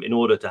 Yeah. In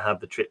order to have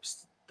the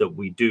trips that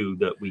we do,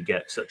 that we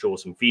get such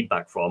awesome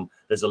feedback from,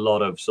 there's a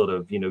lot of sort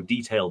of, you know,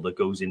 detail that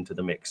goes into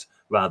the mix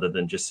rather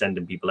than just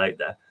sending people out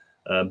there.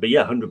 But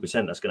yeah, 100%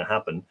 that's going to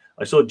happen.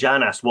 I saw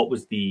Jan ask what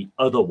was the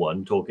other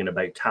one talking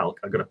about talc.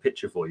 I got a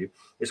picture for you.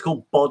 It's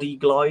called Body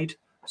Glide.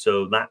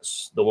 So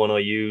that's the one I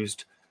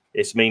used.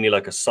 It's mainly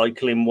like a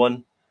cycling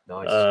one.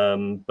 Nice.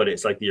 But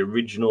it's like the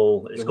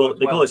original. They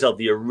call itself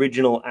the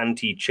original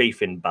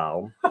anti-chafing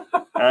balm.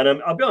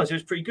 And I'll be honest, it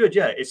was pretty good.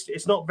 Yeah,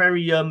 it's not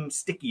very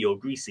sticky or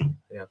greasy.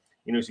 Yeah.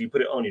 You know, so you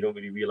put it on, you don't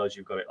really realize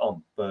you've got it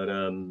on. But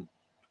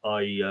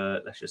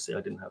let's just say I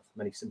didn't have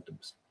many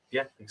symptoms.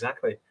 Yeah,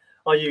 exactly.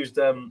 I used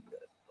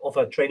off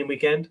a training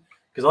weekend,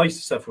 because I used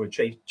to suffer with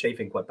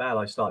chafing quite bad.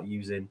 I started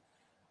using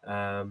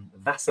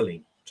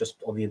Vaseline just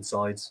on the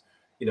insides,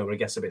 you know, where it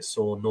gets a bit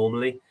sore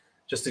normally,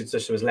 just so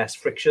there's less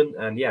friction,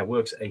 and yeah,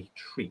 works a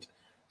treat.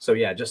 So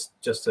yeah, just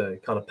to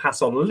kind of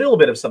pass on a little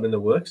bit of something that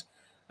works,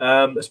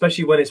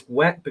 especially when it's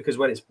wet, because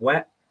when it's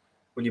wet,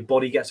 when your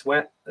body gets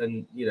wet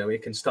and, you know,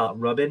 it can start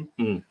rubbing.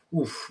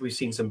 Oof, we've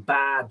seen some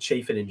bad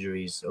chafing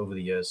injuries over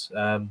the years.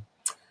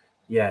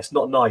 Yeah, it's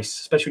not nice,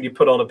 especially when you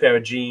put on a pair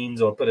of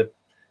jeans or put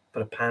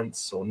a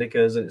pants or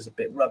knickers and it's a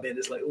bit rubbing.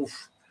 It's like,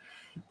 oof.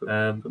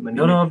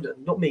 No,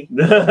 not me.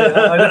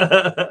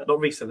 Not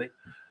recently.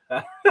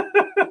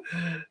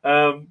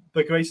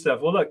 But great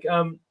stuff. Well, look,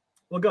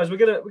 guys, we're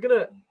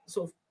gonna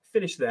sort of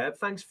finish there.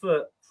 Thanks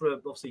for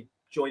obviously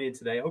joining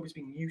today. I hope it's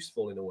been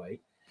useful in a way.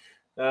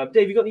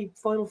 Dave, you got any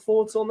final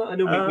thoughts on that? I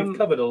know we've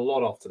covered a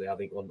lot off today, I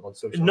think, on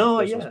social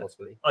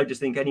responsibility. I just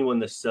think anyone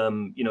that's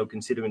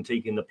considering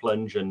taking the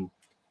plunge and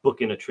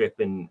booking a trip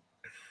and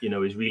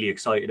is really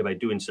excited about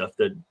doing stuff,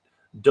 that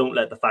don't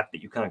let the fact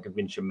that you can't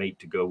convince your mate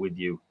to go with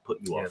you put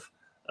you off,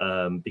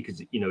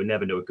 because you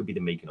never know, it could be the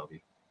making of you.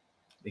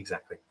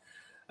 Exactly.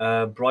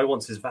 Bri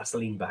wants his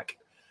Vaseline back.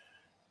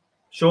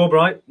 Sure,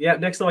 Bri. Yeah,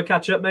 next time I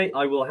catch up, mate,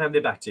 I will hand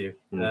it back to you.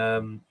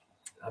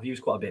 I've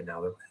used quite a bit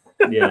now, though.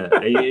 Yeah,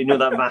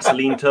 that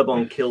Vaseline tub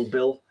on Kill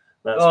Bill?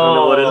 That's kind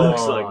of what it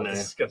looks like now.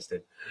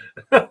 Disgusting.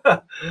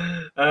 But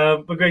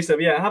great stuff.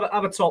 Yeah,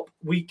 have a top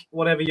week,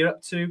 whatever you're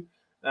up to.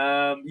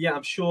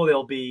 I'm sure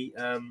there'll be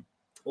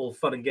all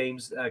fun and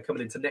games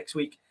coming into next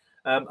week.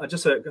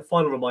 Just a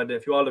final reminder,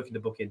 if you are looking to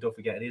book in, don't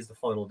forget it is the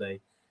final day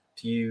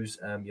to use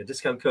your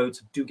discount code.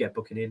 So do get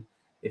booking in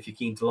if you're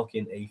keen to lock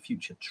in a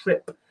future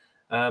trip.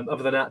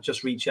 Other than that,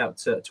 just reach out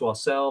to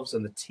ourselves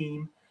and the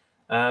team.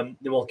 Then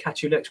we'll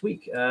catch you next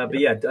week. But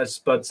yeah, as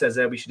Spud says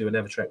there, we should do an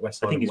Evertrek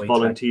West. I think he's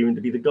volunteering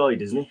to be the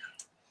guide, isn't he?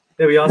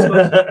 There we are,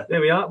 Spud.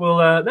 There we are.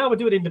 Well, now we'll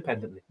do it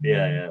independently.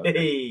 Yeah.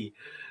 Hey.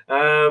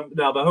 But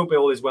I hope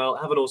all is well.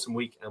 Have an awesome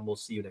week, and we'll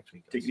see you next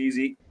week. Take it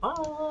easy.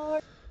 Bye.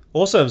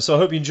 Awesome. So I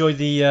hope you enjoyed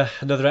the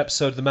another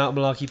episode of the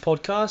Mountain Malarkey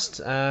podcast.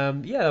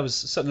 That was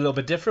something a little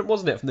bit different,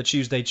 wasn't it, from the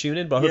Tuesday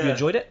tune-in? But I hope you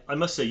enjoyed it. I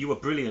must say, you were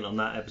brilliant on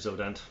that episode,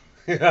 Ant.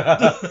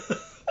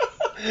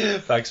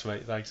 Thanks,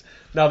 mate. Thanks.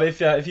 Now, but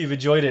if you've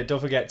enjoyed it, don't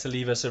forget to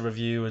leave us a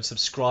review and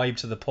subscribe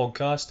to the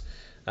podcast.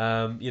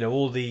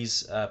 All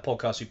these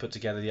podcasts we put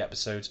together, the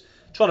episodes,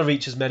 trying to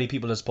reach as many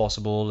people as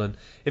possible. And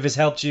if it's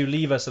helped you,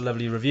 leave us a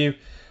lovely review.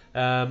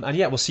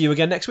 We'll see you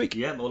again next week.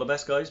 Yeah, all the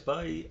best, guys.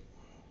 Bye.